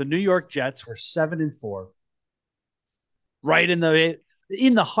 ago, the New York Jets were 7-4, right in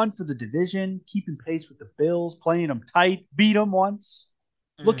the hunt for the division, keeping pace with the Bills, playing them tight, beat them once,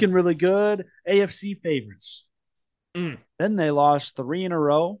 Mm, looking really good, AFC favorites. mm. Then they lost 3 in a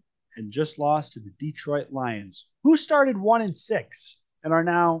row and just lost to the Detroit Lions, who started 1-6 and are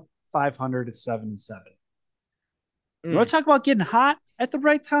now 500 at 7-7. You want Mm. to talk about getting hot at the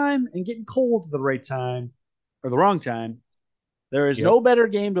right time and getting cold at the right time or the wrong time? There is Yep. no better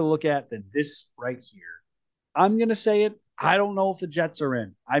game to look at than this right here. I'm going to say it. I don't know if the Jets are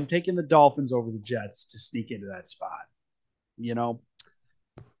in. I'm taking the Dolphins over the Jets to sneak into that spot. You know,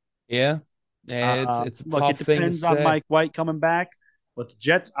 Yeah. It's a look, it tough thing to depends on say. Mike White coming back, but the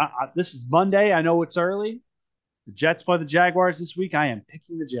Jets. This is Monday. I know it's early. The Jets play the Jaguars this week. I am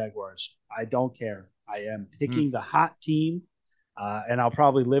picking the Jaguars. I don't care. I am Mm. picking the hot team, and I'll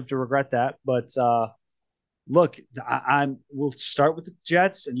probably live to regret that. But look, We'll start with the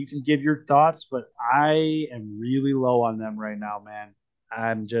Jets, and you can give your thoughts. But I am really low on them right now, man.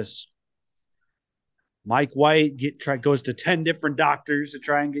 I'm just Mike White goes to 10 different doctors to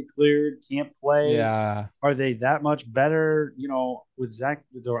try and get cleared, can't play. Yeah, Are they that much better? With Zach,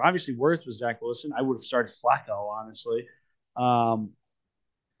 they're obviously worse with Zach Wilson. I would have started Flacco, honestly. Um,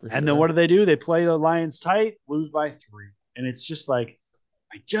 for and then what sure. do? They play the Lions tight, lose by 3. And it's just like,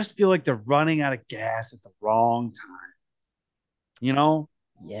 I just feel like they're running out of gas at the wrong time. You know,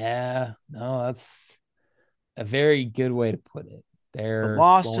 Yeah, no, that's a very good way to put it. the They're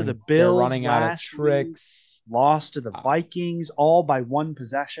loss to the slowing, they're Bills running out of last week, tricks. lost to the Uh, Vikings all by one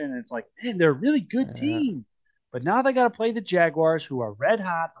possession. And it's like, man, they're a really good uh, team. But now they got to play the Jaguars, who are red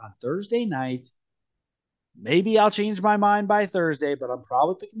hot on Thursday night. Maybe I'll change my mind by Thursday, but I'm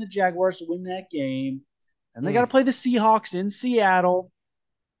probably picking the Jaguars to win that game. And they got to play the Seahawks in Seattle.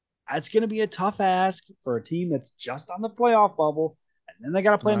 That's going to be a tough ask for a team that's just on the playoff bubble. And then they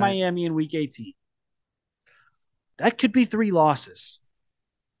got to play right. Miami in week 18. That could be 3 losses.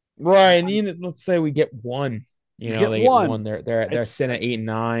 Right, and even let's say we get one, You get they get one. one. They're It's sitting at 8 and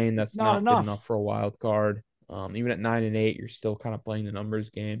 9. it's That's not not good enough. enough for a wild card. Even at 9 and 8, you're still kind of playing the numbers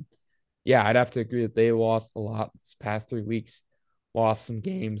game. Yeah, I'd have to agree that they lost a lot this past 3 weeks. Lost some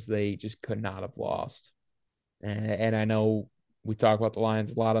games they just could not have lost. And I know we talk about the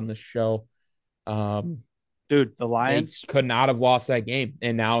Lions a lot on this show. Um, Dude, the they Lions, could not have lost that game,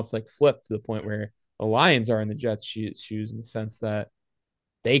 and now it's like flipped to the point where the Lions are in the Jets' shoes in the sense that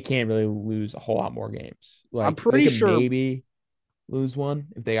they can't really lose a whole lot more games. I'm Like they pretty could sure maybe lose one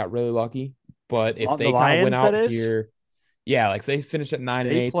if they got really lucky, but if the they kind of win Lions, that out is, here, yeah, like if they finish at 9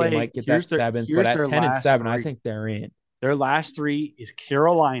 and 8, they play might get that seventh. But here's at their 10 and last 7, I 3. think they're in Their last 3 is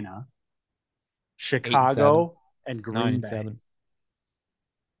Carolina, 8 and 7, Chicago, and nine Green and Bay. seven.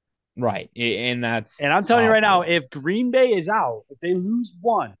 Right, and And that's I'm telling you right now, boy, if Green Bay is out, if they lose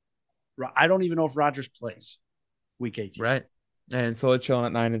one, I don't even know if Rodgers plays week 18. right. And so they're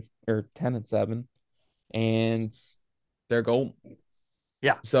chilling at 10 and 7, and they're golden.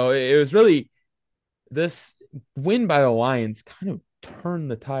 Yeah. So it was really this win by the Lions kind of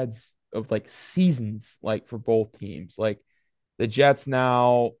turned the tides of like seasons, like for both teams. Like the Jets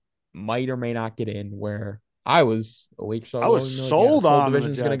now might or may not get in, where I was a week or so I ago, was like, yeah, sold this whole on the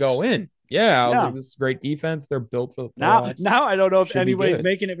division is going to go Jets. in. Yeah, I was like, Yeah. this is great defense. They're built for the Now, playoffs. now I don't know if Should be anybody's good,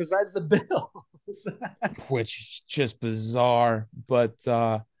 making it besides the Bills. which is just bizarre. But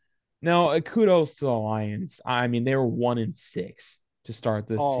no, kudos to the Lions. I mean, they were 1-6 to start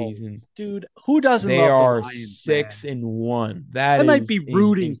this Oh, season. dude, who doesn't They love the are Lions, man? 6-1. That I might is be an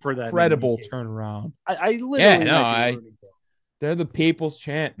rooting for them in week incredible 18. turnaround. I Yeah, literally no, might be I rooting for them. they're the people's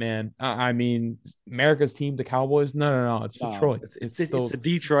chant, man. I mean, America's team, the Cowboys. No, no, no. It's No, Detroit. it's the It's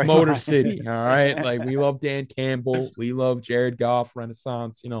Detroit Motor Lions. City. All right. Like we love Dan Campbell. We love Jared Goff,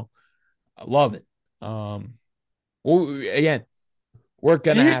 Renaissance. I love it. Well, again, we're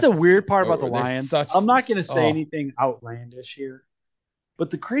gonna Here's have the to see. weird part about the There's Lions. I'm such not going to say oh, anything outlandish here, but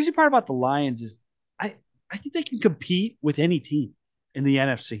the crazy part about the Lions is I I think they can compete with any team in the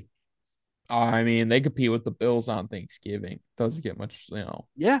NFC. I mean, they compete with the Bills on Thanksgiving. Doesn't get much,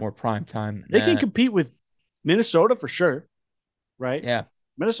 Yeah, more prime time than they can that. compete with Minnesota for sure, right? Yeah,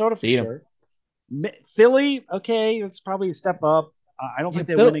 Minnesota for beat them. sure. Philly, okay, that's probably a step up. I don't Yeah, think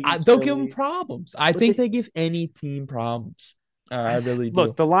they win against they'll give them Philly, problems. I but think they give any team problems. I really look,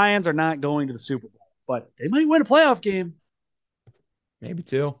 do. the Lions are not going to the Super Bowl, but they might win a playoff game. Maybe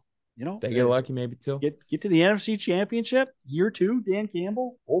two. You know, They get lucky, maybe two. get to the NFC Championship year 2. Dan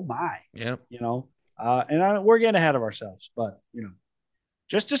Campbell, oh my, Yeah. we're getting ahead of ourselves, but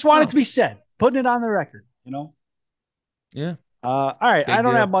just want it Oh, to be said, putting it on the record. yeah. All right, I Big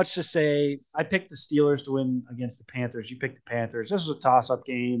don't have deal. much to say. I picked the Steelers to win against the Panthers. You picked the Panthers. This was a toss-up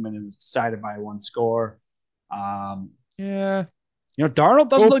game, and it was decided by 1 score. Um, Yeah. Darnold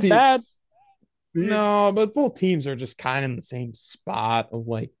doesn't Both look teams. bad. No, but both teams are just kind of in the same spot of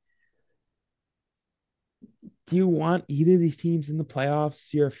like, do you want either of these teams in the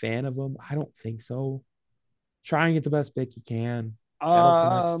playoffs? You're a fan of them? I don't think so. Try and get the best pick you can. Settle for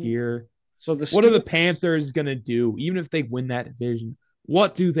next Um, year. so the What are the Steelers, Panthers going to do? Even if they win that division,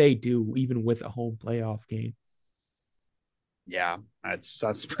 what do they do even with a home playoff game? yeah,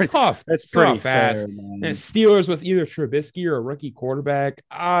 that's pretty Tough, that's pretty tough fair, ass. And man. Steelers with either Trubisky or a rookie quarterback,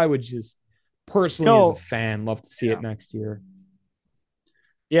 I would just personally, as a No, fan, love to see it yeah, next year.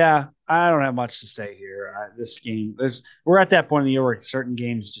 yeah. I don't have much to say here. This game, we're at that point in the year where certain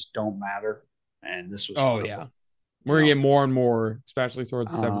games just don't matter, and this was Oh, one of them. yeah. You We're going to know, get more and more, especially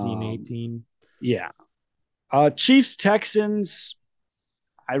towards 17, um, 18. yeah. Chiefs Texans.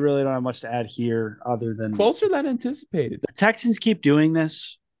 I really don't have much to add here other than Closer than anticipated. the Texans keep doing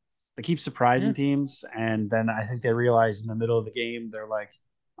this. They keep Yeah. surprising teams, and then I think they realize in the middle of the game they're like,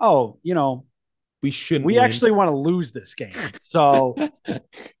 "Oh, We shouldn't We win. actually want to lose this game. So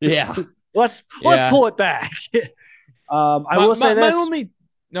Yeah. let's Yeah. pull it back. I My, will say my my this. only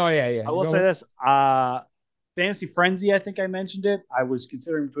no, yeah, yeah. I will Go say ahead. this. Fantasy Frenzy, I think I mentioned it. I was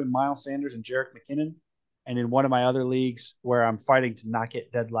considering between Miles Sanders and Jerick McKinnon. And in one of my other leagues where I'm fighting to not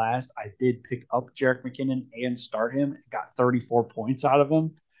get dead last, I did pick up Jerick McKinnon and start him. Got 34 points out of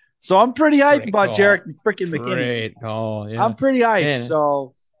him. So I'm pretty hyped Great about Jerick call. freaking McKinnon. Great call. I'm Yeah. pretty hyped. Man,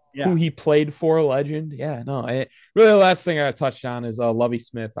 So who yeah. he played for, legend. Yeah, no. Really, the last thing I touched on is Lovey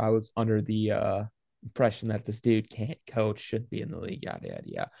Smith. I was under the impression that this dude can't coach, shouldn't be in the league, yada yada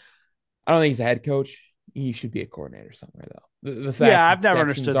yada. I don't think he's a head coach. He should be a coordinator somewhere though. The Yeah, fact I've that never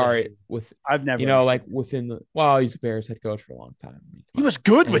Texans understood the are hate. with I've never understood like the hate. within the well, he's a Bears head coach for a long time. I mean, He come was on.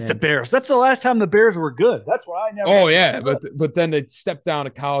 good with the And Bears. That's the last time the Bears were good. That's what I never oh yeah, understood. but then they step down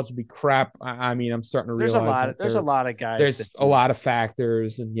to college and be crap. I mean, I'm starting to realize that There's a lot of guys there's that a do lot that. of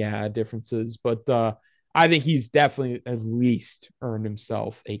factors and yeah, differences. But I think he's definitely at least earned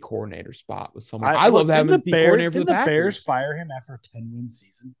himself a coordinator spot with someone. I I love look, having as the coordinator for the didn't the Bears Packers. fire him after a 10-win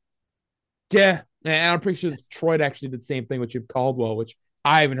season? Yeah, and I'm pretty sure That's Detroit actually did the same thing with Chip Caldwell, which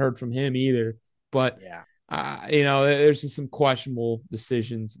I haven't heard from him either. But yeah. there's just some questionable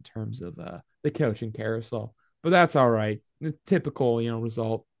decisions in terms of the coaching carousel. But that's all right. The typical,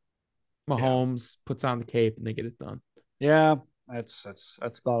 result. Yeah. Mahomes puts on the cape and they get it done. Yeah, that's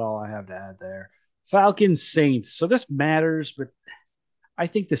about all I have to add there. Falcons Saints. So this matters, but I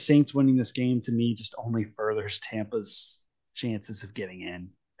think the Saints winning this game to me just only furthers Tampa's chances of getting in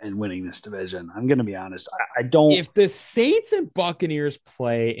and winning this division. I'm going to be honest. I don't. If the Saints and Buccaneers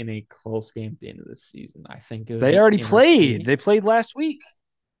play in a close game at the end of the season, I think it'll They be already played. entertaining. They played last week.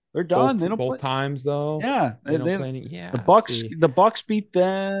 They're done. They don't Both play. times though, Yeah, they don't play any. Yeah, see, The Bucks beat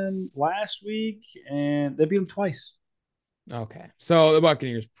them last week, and they beat them twice. okay, so the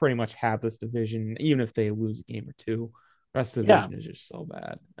Buccaneers pretty much have this division, even if they lose a game or two. The rest of the Yeah, division is just so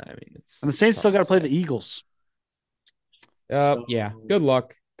bad. I mean, and the it's Saints still tough got to to play the say. Eagles. So Yeah, good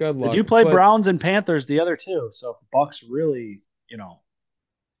luck, good they do luck. play But Browns and Panthers the other two. So if the Bucks really,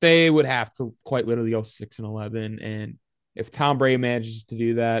 they would have to quite literally go 6-11, and if Tom Brady manages to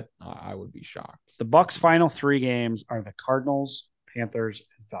do that, I would be shocked. the Bucks' final three games are the Cardinals, Panthers,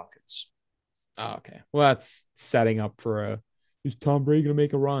 and Falcons. Okay, well that's setting up for a. Is Tom Brady gonna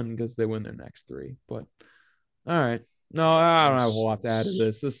make a run because they win their next three? But all right, no, Yeah, I don't have a whole lot to add to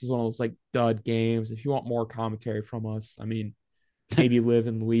this. This is one of those like dud games. If you want more commentary from us, I mean, maybe live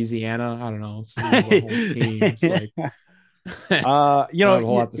in Louisiana. I don't know. This is one of our home teams. Like, I don't have a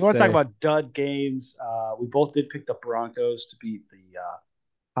whole you lot to want to talk say. about dud games? We both did pick the Broncos to beat the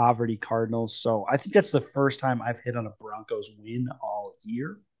Poverty Cardinals. So I think that's the first time I've hit on a Broncos win all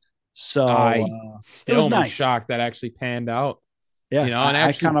year. So I it still was am nice. shocked that actually panned out. Yeah, And I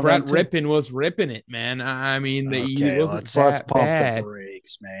actually kind of am Brett too. Rippin was ripping it, man. I mean, he Okay, wasn't let's that pump the bad.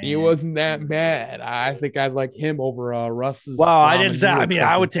 brakes, He man. wasn't that bad. I think I'd like him over Russ's Well, I didn't ramen say. I noodle mean,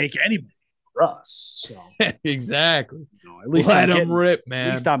 I would cooking. take anybody for us. So Exactly. at least I'm Let him getting. rip,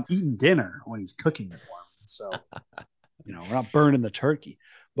 At least man. I'm eating dinner when he's cooking it for me. So we're not burning the turkey.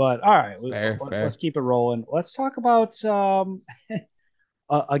 But all right, Fair, let's fair. keep it rolling. Let's talk about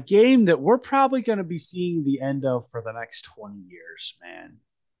a game that we're probably going to be seeing the end of for the next 20 years, man.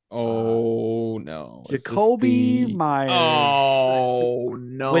 Uh, Oh no. Is this Jacoby the Myers Oh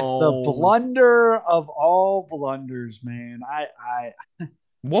with the no. blunder of all blunders, man.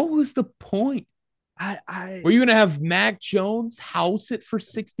 What was the point? I Were you gonna have Mac Jones house it for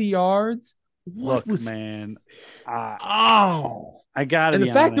 60 yards? What look, was man. Uh, Oh, I got to and the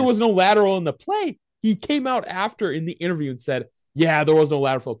be fact there was no honest. lateral in the play, he came out after in the interview and said, "Yeah, there was no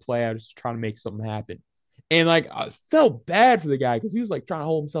lateral play. I was just trying to make something happen." And like, I felt bad for the guy because he was like trying to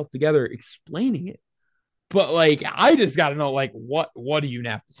hold himself together, explaining it. But like, I just got to know, like, what do you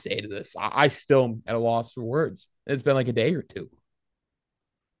have to say to this? I still am at a loss for words. It's been like a day or two.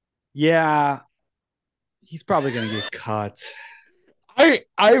 Yeah, he's probably going to get cut. I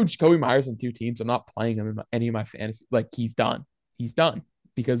have Jacoby Myers on two teams. I'm not playing him in any of my fantasy. Like, he's done. He's done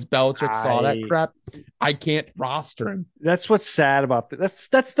because Belichick saw that I crap. I can't roster him. That's what's sad about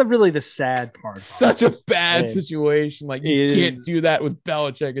That's the really the sad part about Such a this. bad And situation. Like, you can't is do that with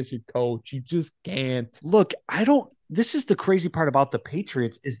Belichick as your coach. You just can't. look, I don't. This is the crazy part about the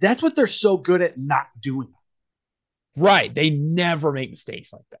Patriots is that's what they're so good at not doing. Right. They never make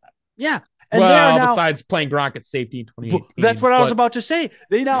mistakes like that. Yeah, and they are Well, now. besides playing Gronk at safety in That's 2018. what I was But about to say.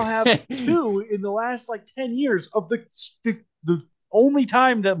 They now have two in the last like 10 years of the only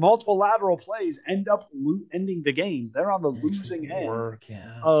time that multiple lateral plays end up ending the game. They're on the actually losing end work,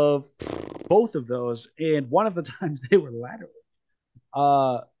 yeah. of both of those, and one of the times they were lateral.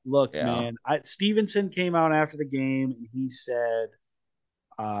 Look, Yeah. man. Stevenson came out after the game and he said,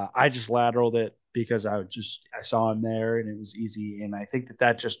 I just lateraled it because I saw him there and it was easy. And I think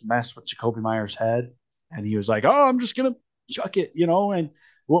that just messed with Jacoby Myers' head. And he was like, "Oh, I'm just gonna chuck it," and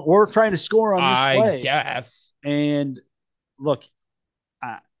we're trying to score on this I play. guess. And look,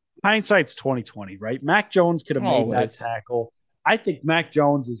 uh, hindsight's 2020, right? Mac Jones could have made that Always. tackle. I think Mac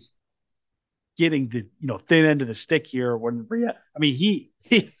Jones is getting the thin end of the stick here. I mean, he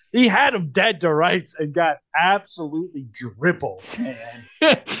had him dead to rights and got absolutely dribbled, man.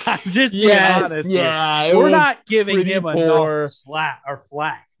 I'm just being Yes, honest here. yeah, it We're was not giving pretty him enough poor. slack or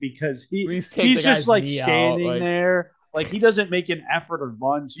flack because Please take the he's just guy's like knee out. standing Like, there, like he doesn't make an effort or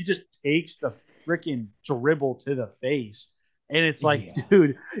lunge. He just takes the freaking dribble to the face. And it's like, yeah.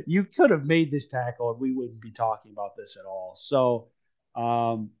 dude, you could have made this tackle and we wouldn't be talking about this at all. So,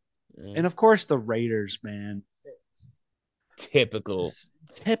 Yeah. and of course the Raiders, man, Typical. just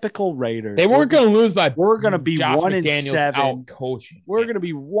typical They Raiders. weren't going to lose by We're gonna be Josh one in McDaniels out seven. coaching. We're gonna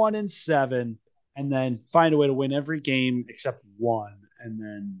be 1-7, and then find a way to win every game except one, and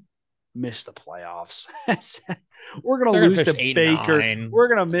then miss the playoffs. We're gonna They're going to lose finish to 8 and Baker. 9. We're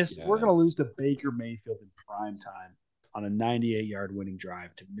gonna Like, miss. We're yeah. gonna lose to Baker Mayfield in prime time on a 98-yard winning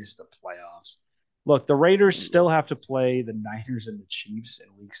drive to miss the playoffs. Look, the Raiders still have to play the Niners and the Chiefs in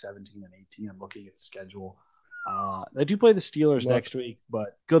week 17 and 18. I'm looking at the schedule. They do play the Steelers Look, next week,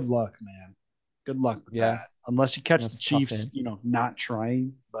 but good luck, man. Good luck with yeah, that. Unless you catch the that's tough. Chiefs, not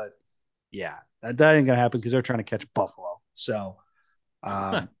trying. But yeah, that ain't gonna happen because they're trying to catch Buffalo. So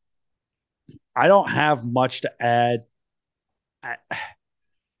um, I don't have much to add. I,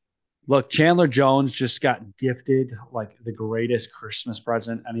 Look, Chandler Jones just got gifted like the greatest Christmas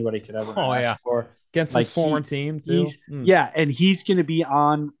present anybody could ever Oh ask yeah, for. against his Like former team too. he's yeah, and he's going to be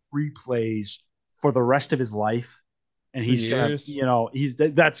on replays for the rest of his life. And For he's gonna, years.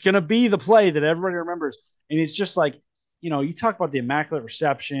 that's gonna be the play that everybody remembers. And it's just like, you talk about the immaculate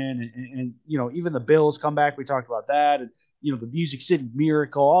reception, and even the Bills come back. We talked about that, and the Music City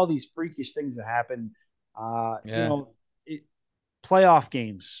Miracle, all these freakish things that happen. Uh, you Yeah. know, it, Playoff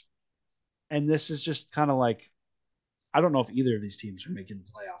games, and this is just kind of like, I don't know if either of these teams are making the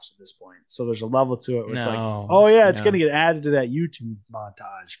playoffs at this point. So there's a level to it where it's like, No. oh yeah, it's going Yeah. to get added to that YouTube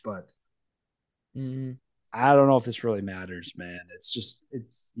montage, but Mm, I don't know if this really matters, man. The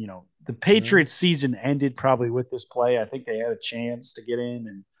no. Patriots season ended probably with this play. I think they had a chance to get in,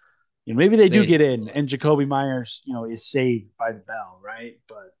 and maybe they do They get in, and Jacoby Myers, is saved by the bell, right?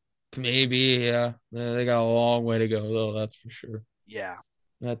 But maybe, yeah. They got a long way to go though, that's for sure. yeah,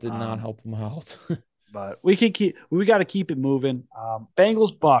 That did not um, help them out. but we got to keep it moving.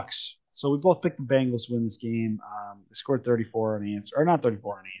 Bengals Bucks. So we both picked the Bengals to win this game. They scored 34 unanswered, or not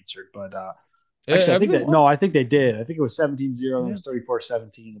 34 unanswered, but actually, I think Everything that no, was? I think they did. I think it was 17-0, and it Yeah. was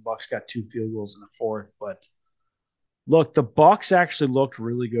 34-17. The Bucks got two field goals in the fourth, but look, the Bucks actually looked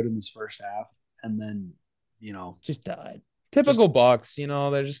really good in this first half, and then Just died. just Typical Bucks,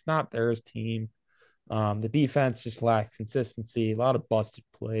 they're just not theirs team. The defense just lacks consistency, a lot of busted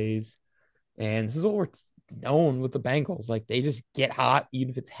plays. And this is what we're known with the Bengals. Like they just get hot,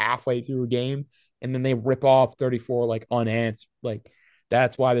 even if it's halfway through a game, and then they rip off 34 like unanswered. Like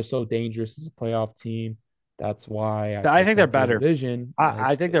that's why they're so dangerous as a playoff team. That's why I I picked think they're them for the better. division. I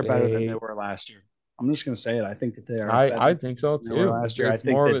Like think they're better than they they were last year. I'm just going to say it. I think that they are I better think so than they were too. last year. I It's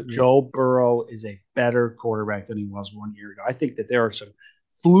think more of that it. Joe Burrow is a better quarterback than he was 1 year ago. I think that there are some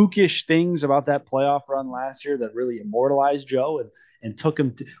flukish things about that playoff run last year that really immortalized Joe and took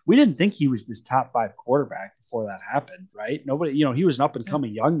him to. We didn't think he was this top five quarterback before that happened, right? Nobody, he was an up and Yeah,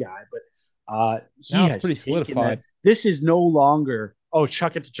 coming young guy, but he now it's has pretty taken that. solidified. This is no longer, oh,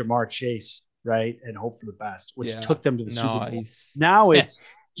 chuck it to Jamar Chase, right, and hope for the best, which Yeah. took them to the Super No, Bowl. he's Now it's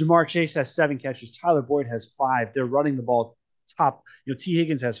Jamar Chase has 7 catches. Tyler Boyd has 5. They're running the ball top. T.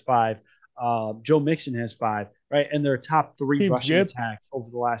 Higgins has 5. Joe Mixon has 5, right? And they're top 3 team's rushing good. attack over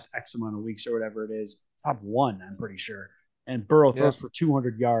the last X amount of weeks or whatever it is. Top 1, I'm pretty sure. And Burrow Yeah. throws for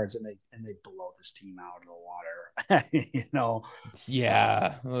 200 yards, and they blow this team out of the water.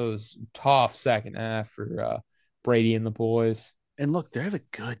 Yeah. It was tough second half for Brady and the boys. And look, they have a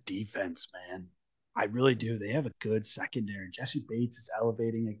good defense, man. I really do. They have a good secondary. Jesse Bates is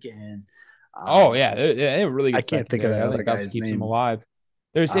elevating again. Oh Um, yeah, they have a really I good can't think of secondary. that I other think that's what guy's keeps them name. alive.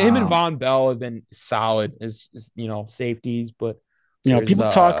 There's him and Um, Von Bell have been solid as safeties, but there's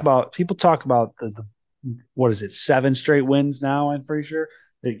people talk about the what is it, 7 straight wins now. I'm pretty sure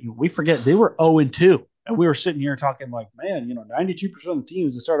we forget they were 0-2, and we were sitting here talking like, man, 92% of the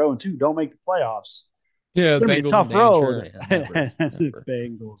teams that start 0-2 don't make the playoffs. It's yeah, going to be a Bengals in tough road. danger. Yeah, never, And the never.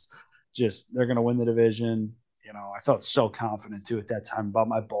 Bengals they're going to win the division. I felt so confident too at that time about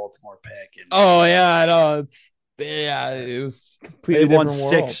my Baltimore pick, and Oh yeah, I know. Yeah, it was a completely they've won different six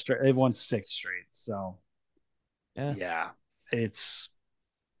world. straight. They've won six straight. So Yeah. yeah, it's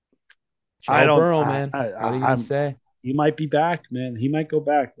I Joe don't. Burrow, man. What are you gonna I'm. say? He might be back, man. He might go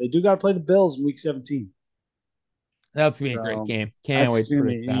back. They do got to play the Bills in Week 17. That's gonna be a great So game. Can't that's wait to gonna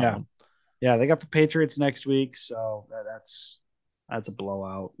predict be that yeah. one. Yeah, they got the Patriots next week, so that's a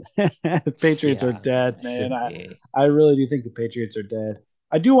blowout. The Patriots are Yeah, dead, man. should be. I really do think the Patriots are dead.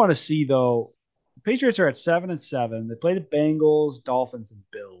 I do want to see though. The Patriots are at 7-7. They play the Bengals, Dolphins, and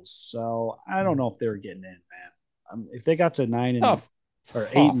Bills. So I don't know if they were getting in, man. If they got to nine and Tough, or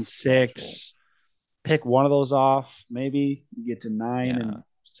eight and tough schedule. six, pick one of those off. Maybe you get to nine and Yeah,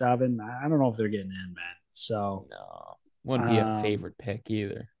 seven. I don't know if they're getting in, man. So no, wouldn't be a um, favorite pick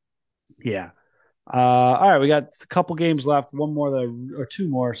either. yeah. All right, we got a couple games left. One more or two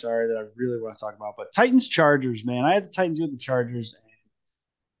more, sorry, that I really want to talk about. But Titans Chargers, man. I had the Titans with the Chargers. And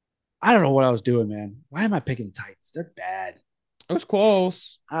I don't know what I was doing, man. Why am I picking the Titans? They're bad. It was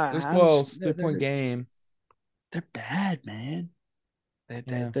close. It was I'm close. they're, 3 point they're game. they're bad, man.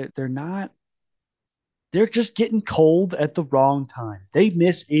 Yeah. They're not. They're just getting cold at the wrong time. They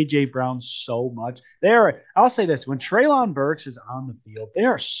miss AJ Brown so much. They're. I'll say this: when Traylon Burks is on the field, they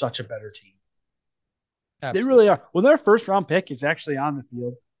are such a better team. They really Absolutely. are. When their first round pick is actually on the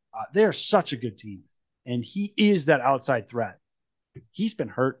field, they are such a good team, and he is that outside threat. He's been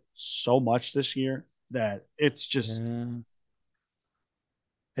hurt so much this year that Yeah.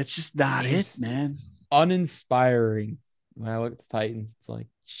 it's just not it, Seems man. uninspiring. When I look at the Titans, it's like,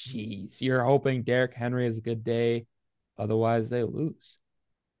 geez, you're hoping Derrick Henry has a good day. Otherwise, they lose.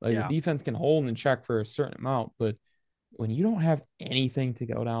 Like the Yeah, defense can hold and check for a certain amount, but when you don't have anything to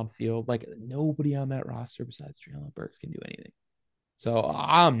go downfield, like nobody on that roster besides Traylon Burks can do anything. So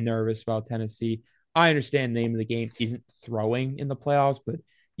I'm nervous about Tennessee. I understand the name of the game isn't throwing in the playoffs, but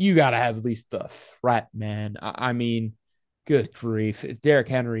you got to have at least the threat, man. I mean, good grief. Derrick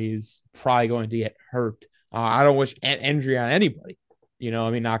Henry is probably going to get hurt. I don't wish injury on anybody, I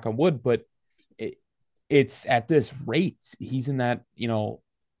mean, knock on wood, but it, it's at this rate. He's in that,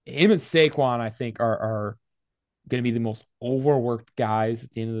 him and Saquon, I think, are going to be the most overworked guys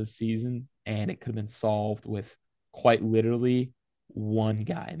at the end of the season. And it could have been solved with quite literally one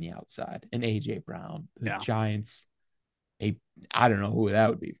guy on the outside, and AJ Brown. The yeah, Giants, a I don't know who that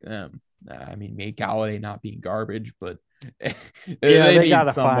would be for them. I mean, maybe Galladay not being garbage, but yeah. they need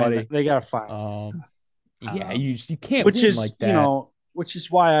somebody. They gotta find. Um, yeah, Um, you can't which win is like that. which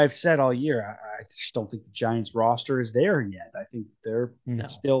is why I've said all year I just don't think the Giants roster is there yet. I think they're No,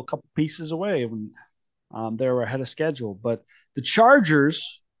 still a couple pieces away when they're ahead of schedule. But the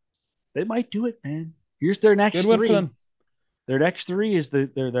Chargers, they might do it, man. Here's their good next win for three. them. Their next three is they're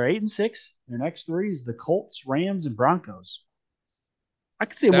 8-6. Their next three is the Colts, Rams, and Broncos. I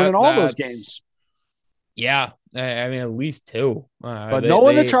could see them winning all those That's games. yeah. I mean, at least two. But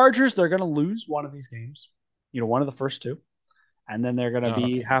knowing the Chargers, they're going to lose one of these games. One of the first two, and then they're going to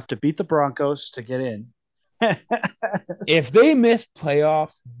be Okay. have to beat the Broncos to get in. If they miss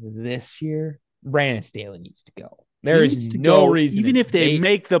playoffs this year, Brandon Staley needs to go. He There is needs to no go, reason even to if they they.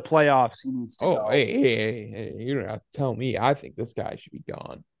 make the playoffs. He needs to Oh, go. hey, you don't have to tell me. I think this guy should be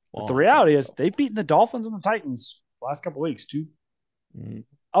gone But the long time reality is, ago. they've beaten the Dolphins and the Titans the last couple of weeks, two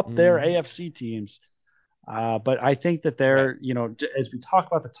up their Mm-hmm. AFC teams. But I think that Right. they're, as we talk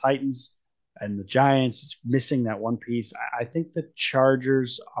about the Titans and the Giants missing that one piece, I think the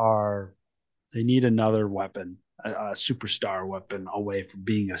Chargers they need another weapon, a superstar weapon away from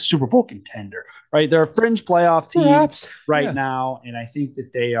being a Super Bowl contender, right? They're a fringe playoff team Perhaps. right Yeah. now. And I think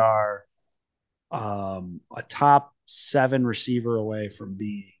that they are a top seven receiver away from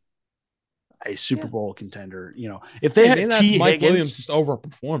being a Super Yeah. Bowl contender. If they Hey, had maybe that's T. Mike Williams Higgins, just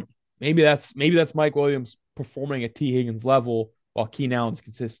overperforming. Maybe that's Mike Williams performing at T. Higgins level while Keenan Allen's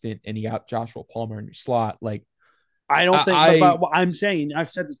consistent and you got Joshua Palmer in your slot. Like I don't think, but I what I'm saying, I've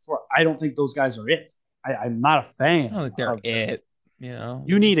said this before. I don't think those guys are it. I'm not a I don't fan think they're of them. it.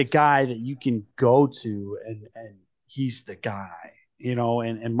 You need a It's guy that you can go to, and he's the guy.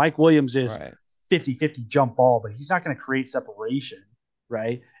 And Mike Williams is right. 50-50 jump ball, but he's not going to create separation,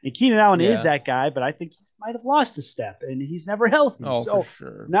 right? And Keenan Allen is Yeah. that guy, but I think he might have lost a step, and he's never healthy. Oh, for So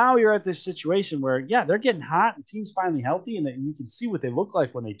sure. now you're at this situation where, yeah, they're getting hot. The team's finally healthy, and you can see what they look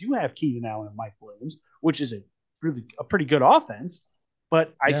like when they do have Keenan Allen and Mike Williams, which is a pretty good offense.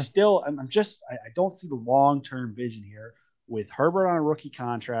 But Yeah. I don't see the long term vision here with Herbert on a rookie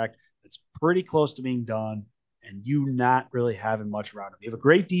contract that's pretty close to being done, and you not really having much around him. You have a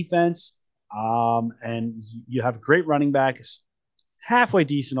great defense, and you have a great running back, halfway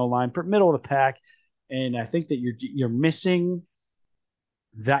decent O line, middle of the pack, and I think that you're missing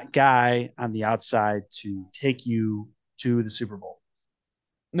that guy on the outside to take you to the Super Bowl.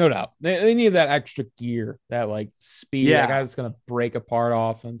 No doubt. They need that extra gear, that like speed, that guy Yeah, that's gonna break apart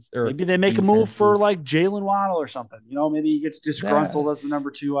offense or maybe they make a move for defenses. like Jalen Waddle or something. Maybe he gets disgruntled The as the number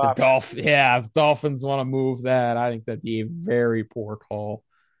two the option. Dolphins want to move that. I think that'd be a very poor call.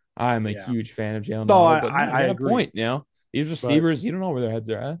 I'm a Yeah, huge fan of Jalen no, Waddle, I but I, no, you I got a agree. point. These But receivers, you don't know where their heads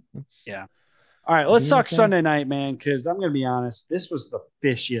are at. That's yeah, all right, let's being talk okay. Sunday night, man. Because I'm gonna be honest, this was the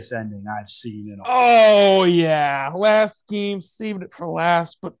fishiest ending I've seen in a while. Oh yeah, last game, saving it for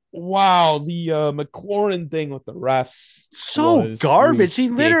last. But wow, the McLaurin thing with the refs So was garbage. He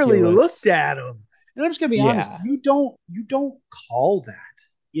literally looked ridiculous. at him. And I'm just gonna be honest, Yeah, you don't call that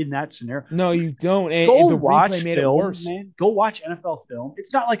in that scenario. no, you don't. And Go the replay watch made it film, worse. man. Go watch NFL film.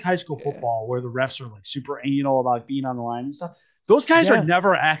 It's not like high school Yeah, football where the refs are like super anal about being on the line and stuff. Those guys are yeah,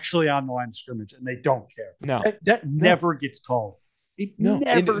 never actually on the line of scrimmage and they don't care. no, That no, never gets called. It no.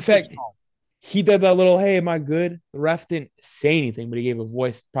 And never in gets fact, called. he did that little, hey, am I good? The ref didn't say anything, but he gave a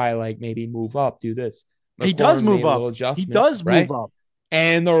voice, probably like maybe move up, do this. He does McLaurin move made a little up. He adjustment, does move right? up.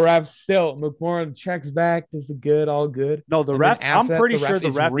 And the ref still, McLaurin checks back, does the good, all good. No, the And then ref, I'm after that, pretty the sure ref the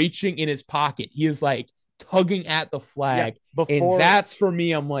is ref, reaching in his pocket. He is like tugging at the yeah, flag. And before, that's for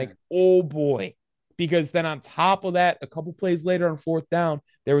me, I'm yeah. like, oh boy. Because then on top of that, a couple plays later on fourth down,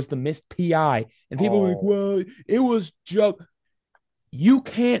 there was the missed PI. And people were like, Oh, well, it was just you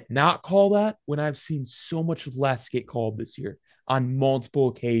can't not call that when I've seen so much less get called this year on multiple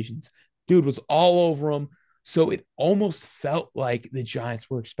occasions. Dude was all over him. So it almost felt like the Giants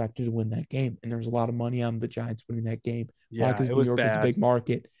were expected to win that game. And there was a lot of money on the Giants winning that game, probably yeah, because it New was York is a bad. big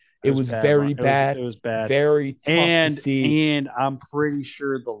market. It It was was bad. very It bad, was bad. very tough to And see. and I'm pretty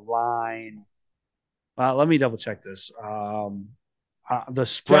sure the line. Let me double check this. The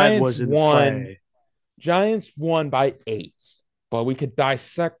spread Giants was in won. play. Giants won by 8, but we could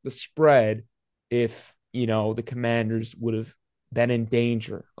dissect the spread if, the Commanders would have been in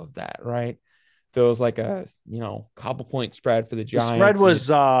danger of that, right? If it was like a, couple point spread for the The spread Giants and was it's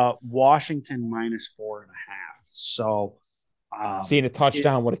Washington minus 4.5. So seeing a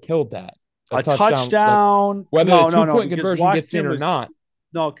touchdown would have killed that. A a touchdown, like touchdown. whether the No, no, two no, point because conversion gets in Washington or was not.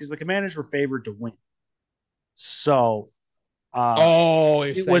 no, because the Commanders were favored to win. So uh, Oh,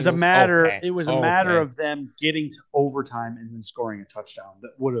 you're it saying was it a was matter. okay. It was a matter Okay. of them getting to overtime and then scoring a touchdown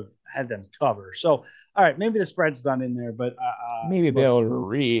that would have had them cover. So, all right, maybe the spread's done in there, but Maybe be look, able to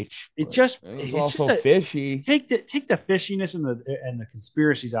reach, it but just it was it's just also a fishy. take the fishiness and the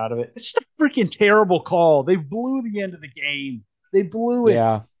conspiracies out of it. It's just a freaking terrible call. They blew the end of the game. They blew it.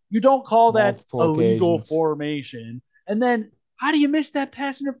 Yeah, You don't call that multiple illegal occasions. formation. And then how do you miss that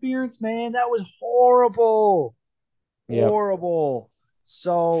pass interference, man? That was horrible. Yep. Horrible.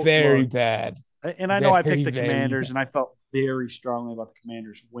 So Very look, bad. and I know I picked Very, the very Commanders, bad. and I felt very strongly about the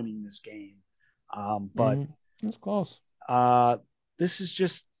Commanders winning this game. But That's close. uh, this is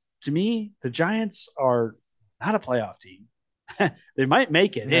just to me, the Giants are not a playoff team. They might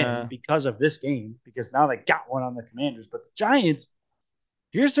make it in Nah, because of this game, because now they got one on the Commanders. But the Giants,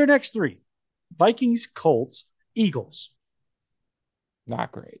 here's their next three: Vikings, Colts, Eagles.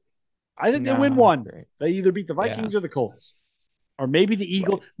 not great. I think they win Not one. great. They either beat the Yeah, Vikings or the Colts, or maybe the right.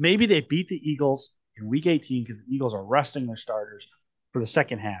 Eagles. Maybe they beat the Eagles in Week 18 because the Eagles are resting their starters for the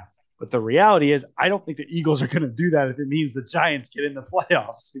second half. But the reality is, I don't think the Eagles are going to do that if it means the Giants get in the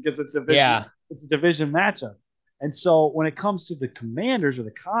playoffs because Yeah. it's a division matchup. And so when it comes to the Commanders or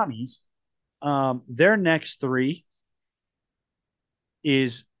the Commies, their next three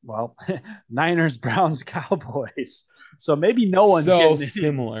is well, Niners, Browns, Cowboys. So maybe no one's So getting in.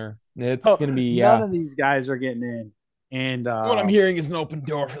 similar. It's So going to be, none yeah. of these guys are getting in. And What I'm hearing is an open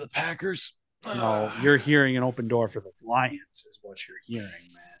door for the Packers. no, you're hearing an open door for the Lions, is what you're hearing,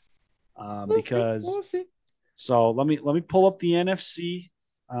 man. We'll see. Because We'll see. so let me pull up the NFC.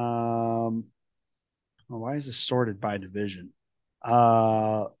 Well, why is this sorted by division?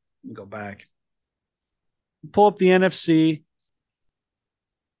 Let me go back. Pull up the NFC.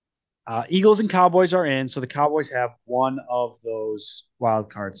 Eagles and Cowboys are in, so the Cowboys have one of those wild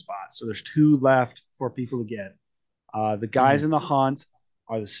card spots. So there's two left for people to get. The guys Mhm. in the hunt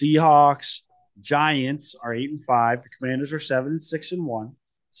are the Seahawks. Giants are 8-5. The Commanders are 7-6-1.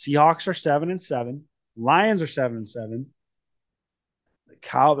 Seahawks are 7-7. Lions are 7-7.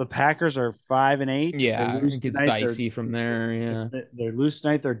 The Packers are 5-8. If they Yeah, lose it gets tonight, they're dicey from if, there. if Yeah. they're lose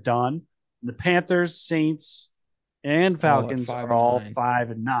tonight, they're done. And the Panthers, Saints, and All at Falcons five are and all nine.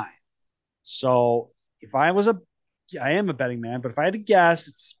 5-9. So if I was I am a betting man, but if I had to guess,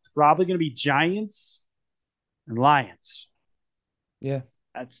 it's probably going to be Giants and Lions. Yeah.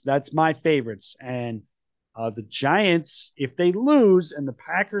 That's my favorites. And the Giants, if they lose and the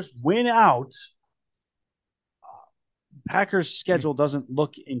Packers win out, Packers' schedule doesn't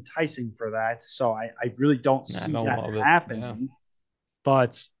look enticing for that. So I really don't I see don't that love it. Yeah. happening.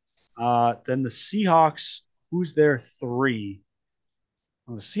 But then the Seahawks, who's their three?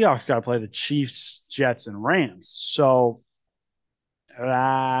 Well, the Seahawks got to play the Chiefs, Jets, and Rams. So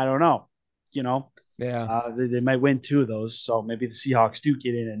I don't know. You know, Yeah. they might win two of those. So maybe the Seahawks do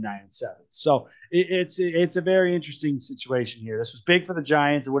get in at 9-7. So it's a very interesting situation here. This was big for the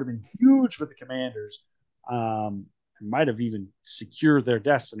Giants. It would have been huge for the Commanders. Might have even secured their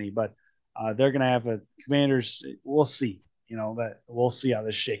destiny, but they're going to have the Commanders. We'll see. That we'll see how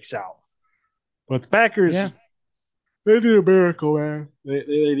this shakes out. But the Yeah. Packers, they need a miracle, man.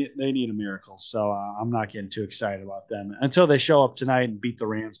 They need a miracle. So I'm not getting too excited about them until they show up tonight and beat the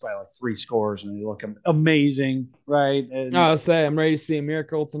Rams by like 3 scores and they look amazing, right? And I'll say I'm ready to see a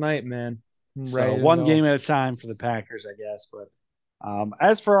miracle tonight, man. I'm so ready to one game go. at a time for the Packers, I guess. But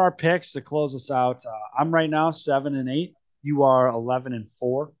as for our picks to close us out, I'm right now 7-8. You are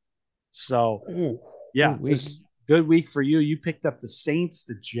 11-4. So Ooh, good yeah, this week. is a good week for you. You picked up the Saints,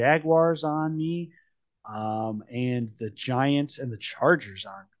 the Jaguars on me, and the Giants and the Chargers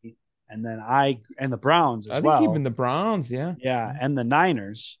on me, and then and the Browns as I think even well. the Browns, yeah. Yeah, Yeah. and the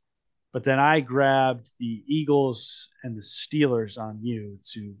Niners. But then I grabbed the Eagles and the Steelers on you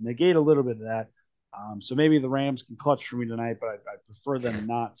to negate a little bit of that. So maybe the Rams can clutch for me tonight, but I prefer them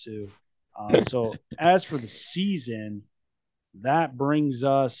not to. So as for the season, that brings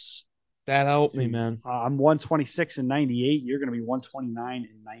us That helped me, to man. I'm 126-98. You're going to be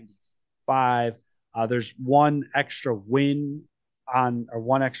 129-95. There's one extra win on or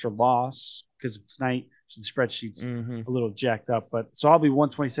one extra loss because of tonight. So the spreadsheet's Mm-hmm. a little jacked up, but so I'll be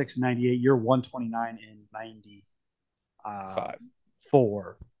 126-98. You're 129-94. 5,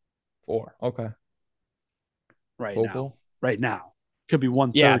 Four 4. Okay. right Cool, now. cool. Right now, could be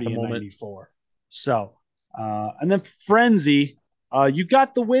Yeah, at the 130 and moment. 94. So, and then Frenzy, you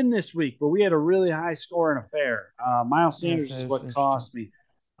got the win this week, but we had a really high scoring affair. Miles Yes, Sanders that is is what interesting. cost me.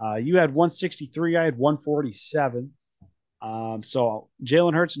 You had 163, I had 147. So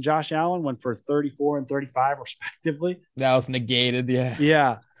Jalen Hurts and Josh Allen went for 34 and 35 respectively. That was negated, yeah.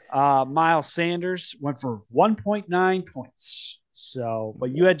 Yeah. Miles Sanders went for 1.9 points. So,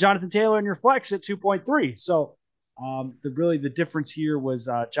 but you had Jonathan Taylor in your flex at 2.3. So, the difference here was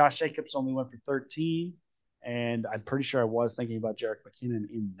Josh Jacobs only went for 13. And I'm pretty sure I was thinking about Jerick McKinnon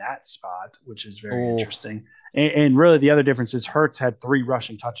in that spot, which is very Oh, interesting. And really, the other difference is Hurts had 3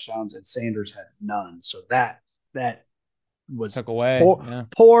 rushing touchdowns and Sanders had none. So that was took away. poor, Yeah.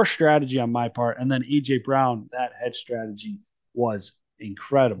 poor strategy on my part. And then AJ Brown, that hedge strategy was It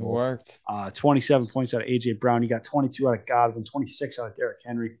incredible. worked. 27 points out of AJ Brown. You got 22 out of Godwin, 26 out of Derrick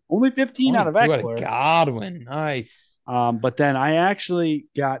Henry, only 15 out of 22 out of Eckler. Godwin. Nice. But then I actually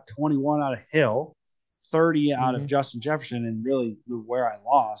got 21 out of Hill, 30 out of Mm-hmm. Justin Jefferson, and really where I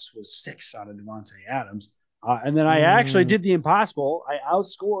lost was 6 out of Devontae Adams. And then I actually Mm. did the impossible. I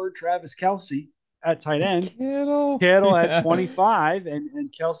outscored Travis Kelsey at tight end. Kittle. Kittle had Yeah. 25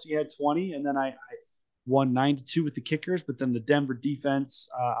 and Kelsey had 20. And then I won 9-2 with the kickers, but then the Denver defense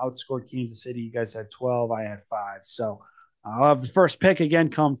outscored Kansas City. You guys had 12. I had 5. So I'll have the first pick again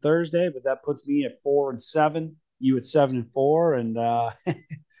come Thursday, but that puts me at 4-7. You at 7-4. And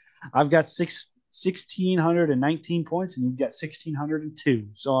I've got 1,619 points, and you've got 1,602.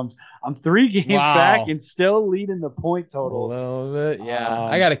 So I'm 3 games back Wow. and still leading the point A totals. little bit. Yeah.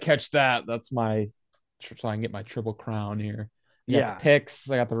 I Um, got to catch that. That's my, so I can get my triple crown here. I got the yeah. picks.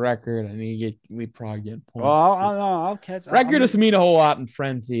 I got the record. I need to get leapfrog getting Well, points. I'll catch. I'm Record gonna. doesn't mean a whole lot in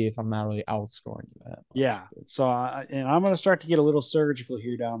Frenzy if I'm not really outscoring you that Yeah. So, and I'm going to start to get a little surgical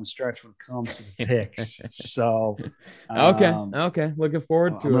here down the stretch when it comes to the much. picks. So, Okay. um, Okay. Looking I'm forward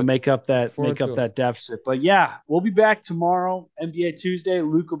going to to it. make up Looking that forward to it. deficit. But yeah, we'll be back tomorrow, NBA Tuesday.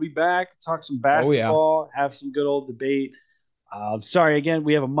 Luke will be back, talk some Oh yeah. basketball, have some good old debate. Sorry again,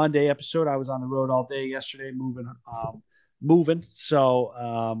 we have a Monday episode. I was on the road all day yesterday, moving. So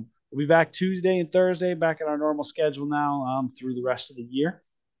we'll be back Tuesday and Thursday, back at our normal schedule now through the rest of the year.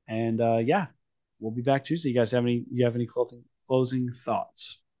 And yeah, we'll be back Tuesday. You guys have any? You have any closing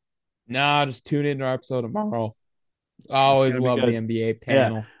thoughts? Nah, just tune in to our episode tomorrow. I It's always gonna be love the good. NBA Yeah,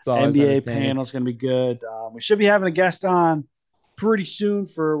 panel. It's always NBA entertaining. panel is gonna be good. We should be having a guest on pretty soon.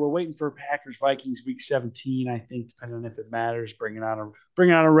 We're waiting for Packers Vikings week 17. I think, depending on if it matters, bringing on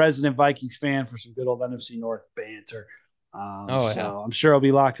a resident Vikings fan for some good old NFC North banter. Oh yeah. So I'm sure I'll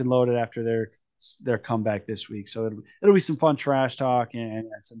be locked and loaded after their comeback this week. So it'll be some fun trash talk and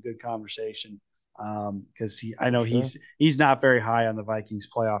some good conversation. because I For know sure. he's not very high on the Vikings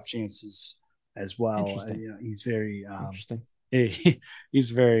playoff chances as well. Interesting. He's very Interesting.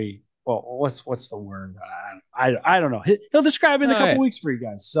 he's very well. What's the word? I don't know. He'll describe it in a Oh couple yeah, weeks for you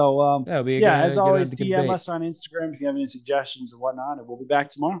guys. So that'll be a yeah, as good always, good DM debate. us on Instagram if you have any suggestions and whatnot, and we'll be back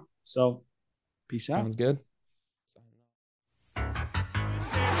tomorrow. So peace out. Sounds good.